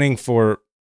are running for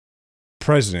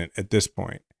president at this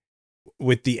point,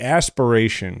 with the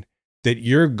aspiration that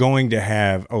you're going to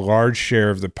have a large share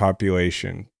of the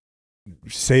population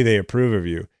say they approve of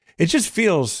you, it just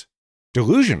feels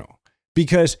delusional.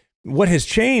 Because what has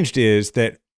changed is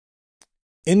that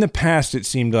in the past, it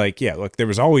seemed like, yeah, look, there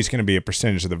was always going to be a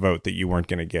percentage of the vote that you weren't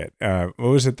going to get. What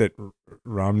was it that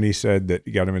Romney said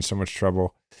that got him in so much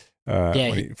trouble?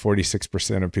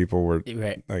 46% of people were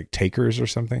like takers or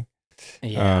something.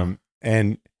 Yeah.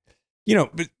 And,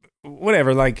 but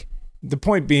whatever, like, the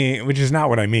point being, which is not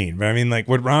what I mean, but I mean, like,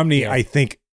 what Romney, I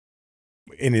think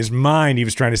in his mind, he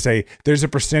was trying to say, there's a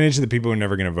percentage of the people who are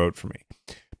never going to vote for me.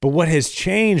 But what has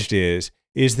changed is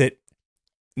that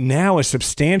now a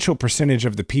substantial percentage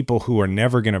of the people who are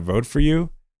never going to vote for you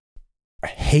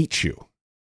hate you.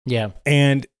 Yeah.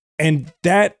 And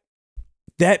that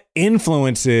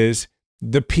influences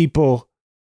the people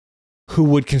who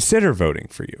would consider voting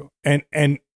for you.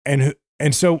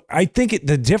 And so I think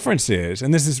the difference is,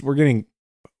 and we're getting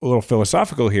a little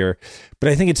philosophical here,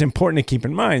 but I think it's important to keep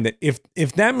in mind that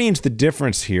if that means the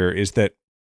difference here is that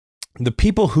the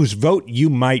people whose vote you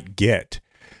might get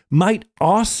might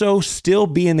also still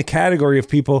be in the category of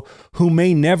people who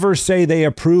may never say they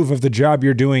approve of the job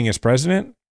you're doing as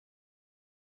president,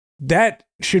 that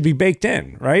should be baked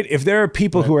in, right? If there are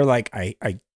people who are like,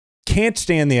 I can't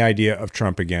stand the idea of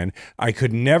Trump again, I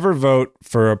could never vote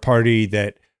for a party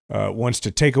that wants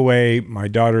to take away my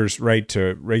daughter's right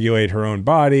to regulate her own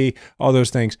body, all those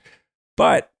things.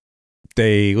 But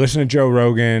they listen to Joe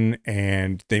Rogan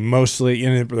and they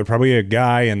mostly, they're probably a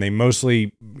guy and they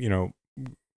mostly,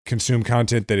 consume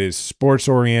content that is sports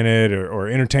oriented or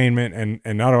entertainment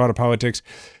and not a lot of politics.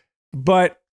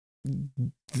 But,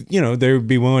 they would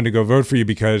be willing to go vote for you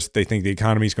because they think the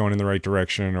economy's going in the right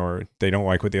direction or they don't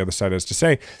like what the other side has to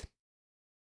say.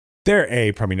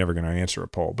 They're probably never going to answer a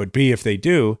poll, but B, if they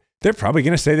do, they're probably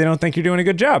going to say they don't think you're doing a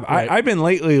good job. Right. I've been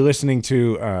lately listening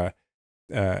to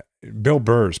Bill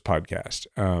Burr's podcast,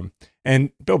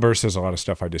 and Bill Burr says a lot of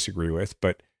stuff I disagree with,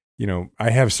 but I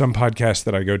have some podcasts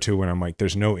that I go to when I'm like,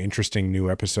 there's no interesting new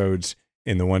episodes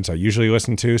in the ones I usually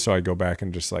listen to, so I go back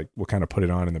and just like, we'll kind of put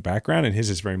it on in the background, and his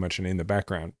is very much an in the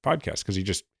background podcast because he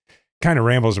just kind of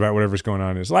rambles about whatever's going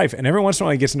on in his life, and every once in a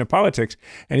while he gets into politics,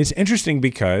 and it's interesting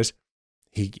because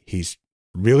he's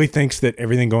really thinks that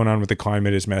everything going on with the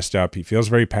climate is messed up. He feels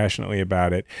very passionately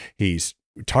about it. He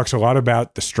talks a lot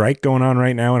about the strike going on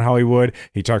right now in Hollywood.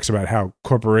 He talks about how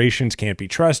corporations can't be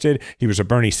trusted. He was a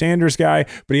Bernie Sanders guy,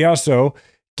 but he also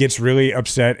gets really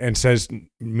upset and says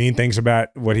mean things about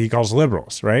what he calls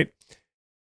liberals, right?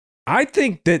 I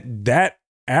think that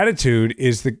attitude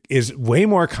is way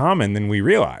more common than we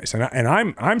realize. And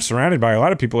I'm surrounded by a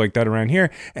lot of people like that around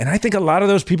here. And I think a lot of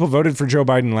those people voted for Joe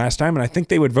Biden last time, and I think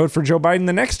they would vote for Joe Biden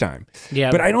the next time. Yeah.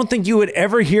 But I don't think you would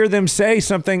ever hear them say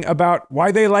something about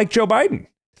why they like Joe Biden.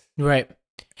 Right.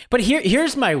 But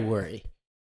here's my worry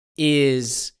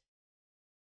is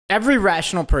every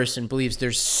rational person believes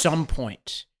there's some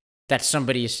point that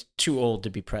somebody is too old to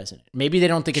be president. Maybe they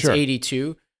don't think it's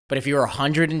 82, but if you're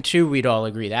 102, we'd all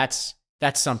agree that's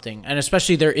something. And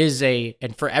especially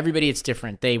and for everybody it's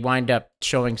different. They wind up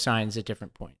showing signs at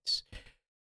different points.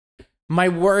 My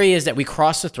worry is that we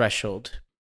cross the threshold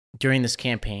during this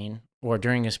campaign or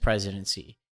during his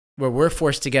presidency where we're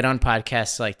forced to get on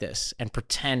podcasts like this and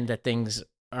pretend that things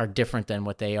are different than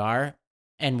what they are.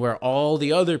 And where all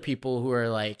the other people who are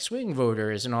like swing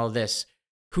voters and all this,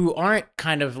 who aren't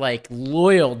kind of like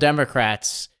loyal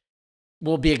Democrats,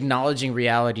 will be acknowledging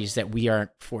realities that we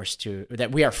are forced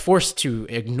to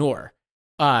ignore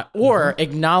or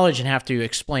acknowledge and have to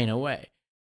explain away.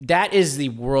 That is the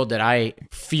world that I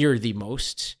fear the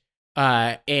most.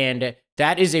 And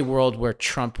that is a world where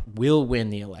Trump will win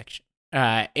the election.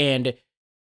 And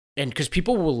because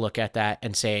people will look at that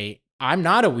and say, I'm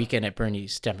not a weekend at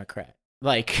Bernie's Democrat.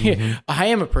 Like, I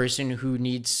am a person who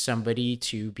needs somebody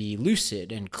to be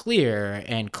lucid and clear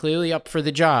and clearly up for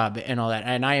the job and all that.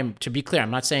 And I am, to be clear, I'm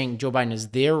not saying Joe Biden is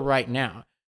there right now,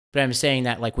 but I'm saying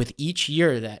that, like, with each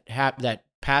year that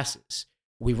passes,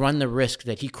 we run the risk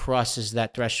that he crosses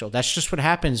that threshold. That's just what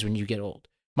happens when you get old.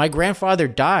 My grandfather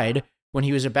died when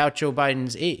he was about Joe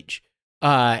Biden's age,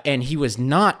 and he was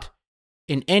not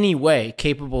in any way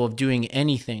capable of doing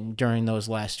anything during those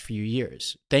last few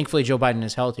years. Thankfully, Joe Biden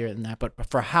is healthier than that, but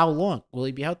for how long will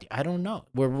he be healthy? I don't know.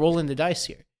 We're rolling the dice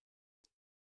here.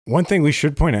 One thing we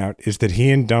should point out is that he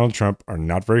and Donald Trump are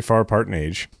not very far apart in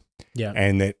age. Yeah.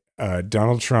 And that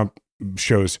Donald Trump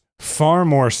shows far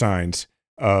more signs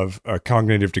of a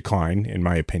cognitive decline, in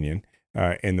my opinion,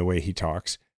 in the way he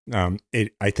talks.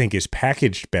 It, I think, is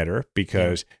packaged better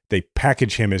because they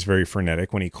package him as very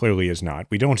frenetic when he clearly is not.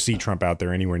 We don't see Trump out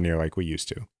there anywhere near like we used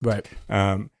to. Right.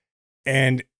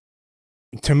 And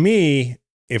to me,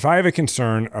 if I have a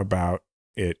concern about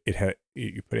it,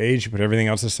 you put age, you put everything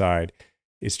else aside.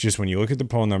 It's just when you look at the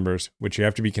poll numbers, what you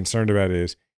have to be concerned about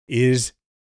is,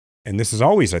 and this is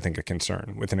always, I think, a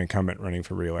concern with an incumbent running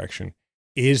for re-election,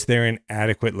 is there an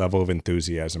adequate level of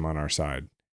enthusiasm on our side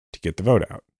to get the vote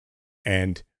out?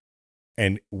 And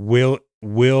will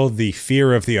the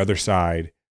fear of the other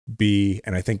side be,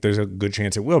 and I think there's a good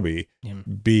chance it will be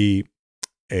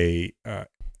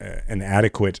an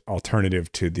adequate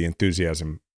alternative to the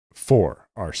enthusiasm for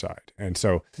our side? And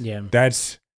so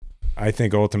that's, I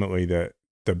think, ultimately the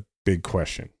big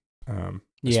question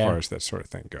as far as that sort of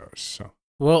thing goes. So,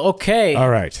 well, okay. All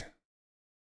right.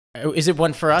 Is it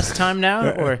one for us time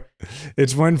now, or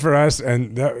it's one for us?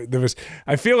 And there was,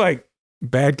 I feel like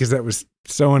bad because that was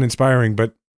so uninspiring,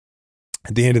 but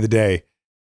at the end of the day,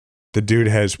 the dude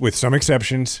has, with some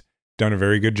exceptions, done a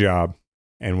very good job,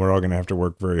 and we're all going to have to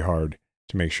work very hard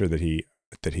to make sure that he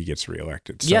gets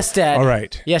reelected. So, yes, Dad. All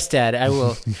right. Yes, Dad, I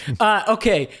will.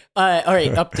 Okay. All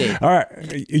right. Update. All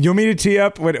right. You want me to tee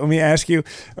up? Let me ask you.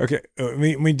 Okay. Let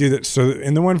me do this. So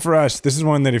in the one for us, this is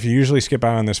one that if you usually skip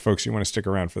out on this, folks, you want to stick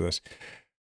around for this.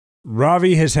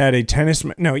 Ravi has had a tennis.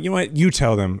 No, you know what? You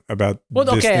tell them about. Well,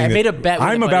 this okay. thing I made a bet. With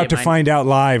I'm a buddy about to find out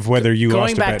live whether you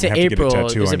lost a bet. Going back to and have April, to get a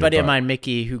tattoo there's a on your buddy of butt. mine,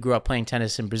 Mickey, who grew up playing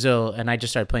tennis in Brazil, and I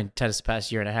just started playing tennis the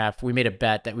past year and a half. We made a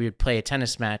bet that we would play a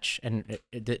tennis match, and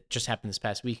it just happened this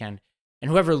past weekend. And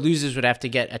whoever loses would have to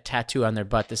get a tattoo on their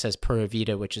butt that says Pura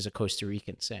Vida, which is a Costa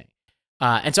Rican saying.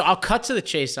 And so I'll cut to the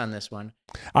chase on this one.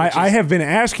 I have been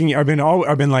asking. I've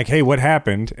been like, hey, what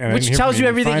happened? And which tells you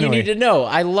everything you need to know.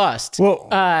 I lost. Well,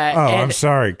 I'm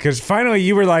sorry, because finally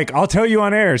you were like, I'll tell you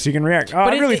on air so you can react.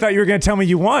 I really thought you were going to tell me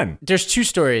you won. There's two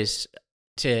stories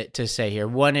to say here.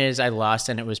 One is I lost,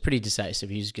 and it was pretty decisive.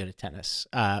 He was good at tennis,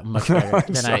 much better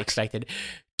than I expected.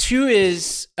 Two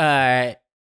is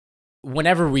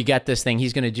whenever we get this thing,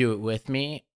 he's going to do it with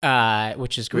me.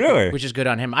 Which is great. Really? Which is good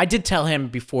on him. I did tell him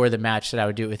before the match that I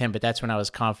would do it with him, but that's when I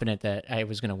was confident that I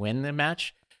was going to win the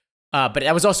match. But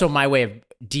that was also my way of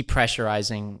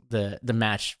depressurizing the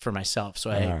match for myself, so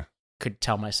I could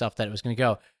tell myself that it was going to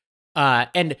go.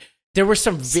 And there were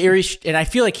some and I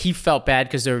feel like he felt bad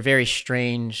because there were a very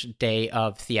strange day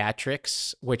of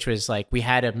theatrics, which was like we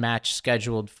had a match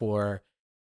scheduled for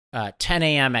 10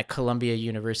 a.m. at Columbia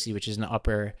University, which is in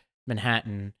Upper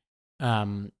Manhattan.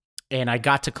 And I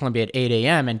got to Columbia at 8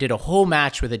 a.m. and did a whole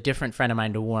match with a different friend of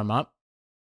mine to warm up.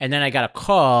 And then I got a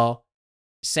call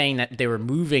saying that they were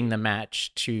moving the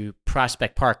match to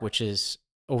Prospect Park, which is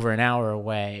over an hour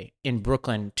away in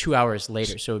Brooklyn, 2 hours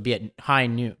later. So it would be at high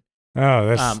noon. Oh,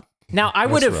 that's now I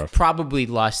would have rough. probably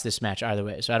lost this match either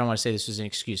way. So I don't want to say this was an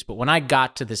excuse, but when I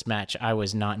got to this match, I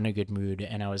was not in a good mood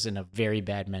and I was in a very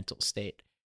bad mental state.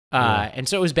 And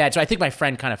so it was bad. So I think my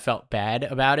friend kind of felt bad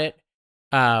about it.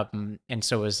 And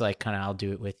so it was like, kind of, I'll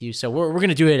do it with you. So we're going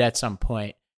to do it at some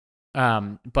point.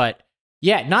 But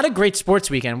yeah, not a great sports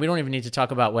weekend. We don't even need to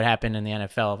talk about what happened in the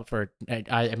NFL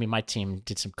I mean, my team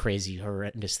did some crazy,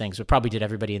 horrendous things, but probably did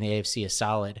everybody in the AFC a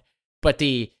solid, but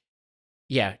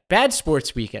bad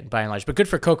sports weekend by and large, but good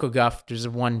for Coco Gauff. There's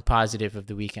one positive of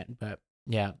the weekend, but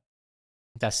yeah,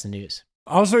 that's the news.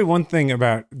 I'll say one thing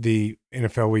about the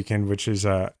NFL weekend, which is,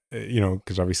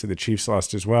 because obviously the Chiefs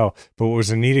lost as well. But what was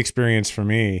a neat experience for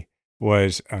me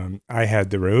was I had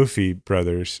the Raoufi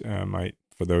brothers,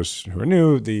 for those who are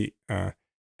new, the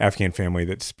Afghan family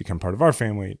that's become part of our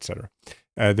family, et cetera.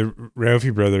 The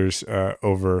Raoufi brothers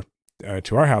over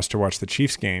to our house to watch the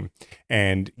Chiefs game.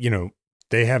 And,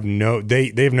 they have no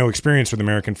experience with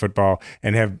American football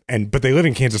but they live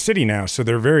in Kansas City now. So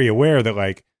they're very aware that,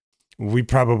 like, we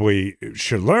probably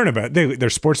should learn about they're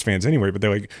sports fans anyway, but they're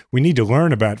like, we need to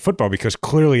learn about football because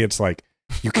clearly it's like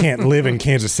you can't live in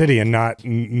Kansas City and not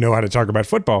know how to talk about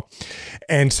football.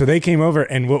 And so they came over,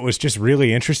 and what was just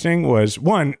really interesting was,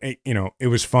 one, it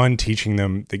was fun teaching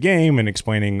them the game and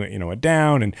explaining, a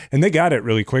down, and they got it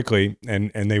really quickly,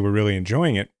 and they were really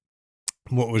enjoying it.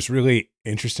 What was really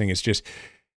interesting is just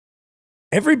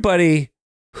everybody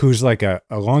who's like a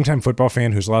longtime football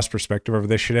fan who's lost perspective over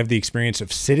this should have the experience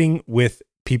of sitting with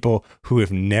people who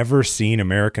have never seen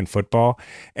American football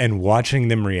and watching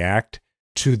them react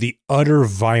to the utter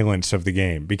violence of the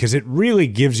game, because it really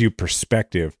gives you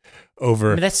perspective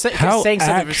over that's how saying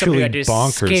something for somebody actually who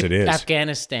bonkers it is.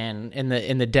 Afghanistan in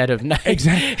the dead of night.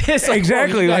 Exactly. It's like,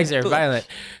 Exactly. Well, you guys are violent.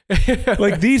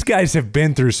 Like, these guys have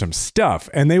been through some stuff,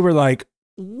 and they were like,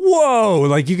 whoa,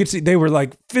 like you could see they were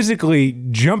like physically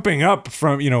jumping up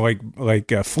from,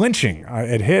 flinching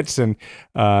at hits. And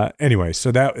anyway,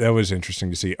 so that was interesting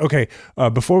to see. Okay.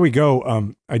 Before we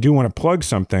go, I do want to plug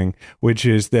something, which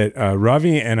is that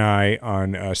Ravi and I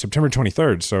on September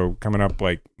 23rd, so coming up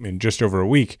like in just over a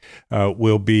week,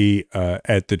 will be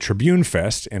at the Tribune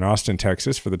Fest in Austin,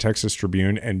 Texas for the Texas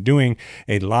Tribune, and doing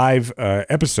a live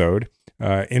episode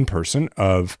in person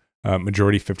of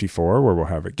Majority 54, where we'll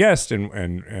have a guest and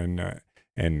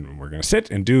we're going to sit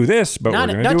and do this, but we're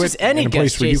going to do it in a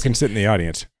place where you can sit in the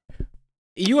audience.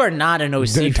 You are not an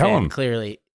OC fan,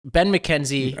 clearly. Ben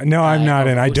McKenzie. No, I'm not,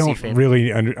 and I don't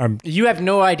really. You have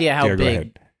no idea how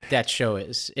big that show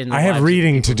is. I have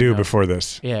reading to do before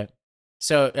this. Yeah.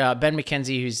 So Ben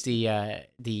McKenzie, who's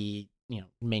the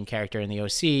main character in the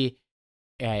OC,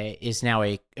 is now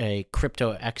a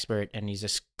crypto expert, and he's a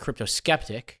crypto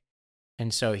skeptic.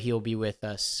 And so he'll be with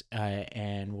us,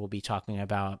 and we'll be talking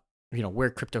about, where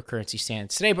cryptocurrency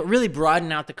stands today, but really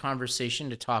broaden out the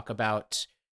conversation to talk about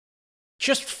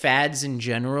just fads in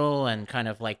general and kind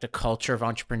of like the culture of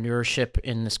entrepreneurship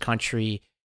in this country.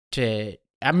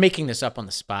 I'm making this up on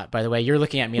the spot, by the way. You're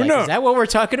looking at me is that what we're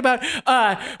talking about?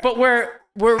 But we're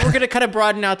going to kind of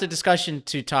broaden out the discussion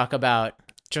to talk about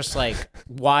just like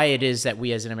why it is that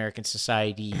we as an American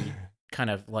society kind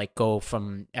of like go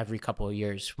from every couple of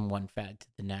years from one fad to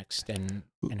the next and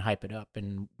hype it up,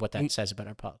 and what that says about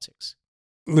our politics.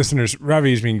 Listeners,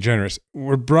 Ravi is being generous.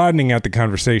 We're broadening out the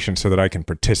conversation so that I can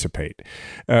participate,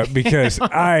 because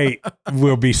I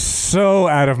will be so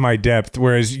out of my depth,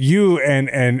 whereas you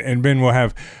and Ben will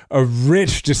have a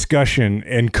rich discussion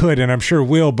and I'm sure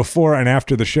will, before and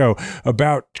after the show,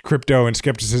 about crypto and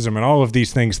skepticism and all of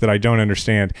these things that I don't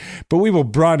understand. But we will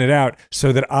broaden it out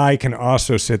so that I can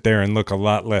also sit there and look a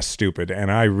lot less stupid,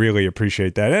 and I really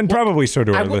appreciate that, and probably so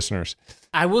do our listeners.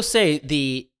 I will say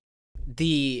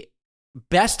the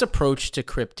best approach to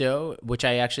crypto, which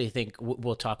I actually think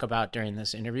we'll talk about during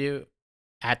this interview,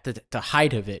 at the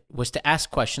height of it, was to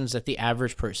ask questions that the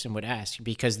average person would ask,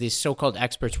 because these so-called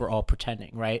experts were all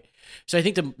pretending, right? So I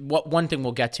think one thing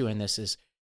we'll get to in this is,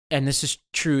 and this is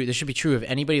true, this should be true of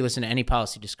anybody listening to any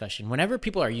policy discussion, whenever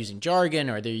people are using jargon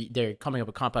or they're coming up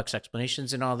with complex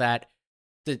explanations and all that,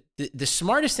 the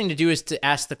smartest thing to do is to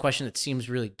ask the question that seems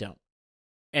really dumb.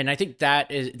 And I think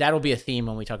that'll be a theme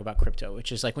when we talk about crypto,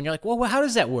 which is like when you're like, well, how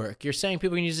does that work? You're saying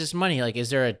people can use this money. Like, is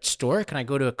there a store? Can I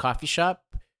go to a coffee shop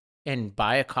and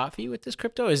buy a coffee with this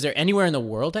crypto? Is there anywhere in the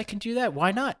world I can do that?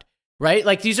 Why not? Right?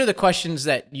 Like, these are the questions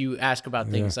that you ask about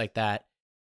things like that.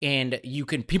 And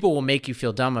people will make you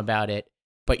feel dumb about it,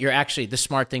 but you're actually, the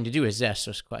smart thing to do is ask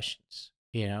those questions,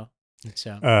 And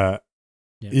so,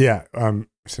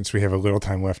 since we have a little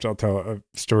time left, I'll tell a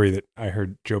story that I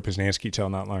heard Joe Posnanski tell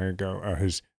not long ago,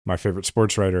 who's my favorite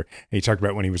sports writer. And he talked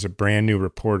about when he was a brand new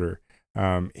reporter,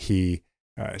 he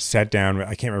sat down.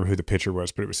 I can't remember who the pitcher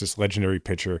was, but it was this legendary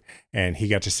pitcher, and he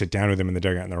got to sit down with him in the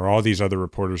dugout, and there were all these other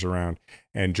reporters around.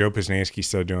 And Joe Posnanski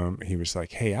said to him, he was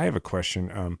like, "Hey, I have a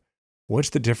question. What's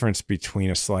the difference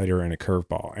between a slider and a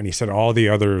curveball?" And he said all the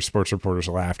other sports reporters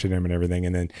laughed at him and everything.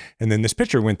 And then this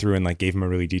pitcher went through and like gave him a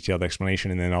really detailed explanation.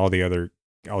 And then all the other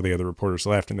reporters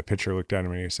left, and the pitcher looked at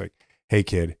him and he was like, "Hey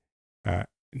kid,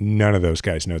 none of those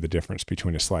guys know the difference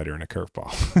between a slider and a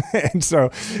curveball." And so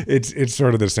it's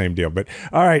sort of the same deal. But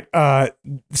all right.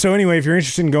 So anyway, if you're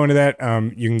interested in going to that,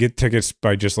 you can get tickets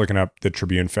by just looking up the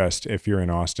Tribune Fest if you're in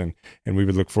Austin, and we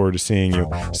would look forward to seeing you.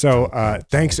 So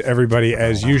thanks everybody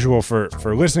as usual for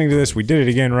listening to this. We did it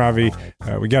again, Ravi.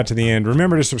 We got to the end.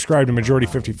 Remember to subscribe to Majority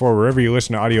 54 wherever you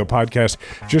listen to audio podcasts.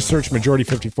 Just search Majority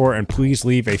 54 and please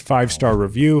leave a 5-star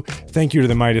review. Thank you to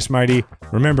the Midas Mighty.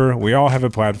 Remember, we all have a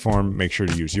platform. Make sure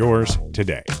to use yours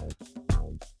today.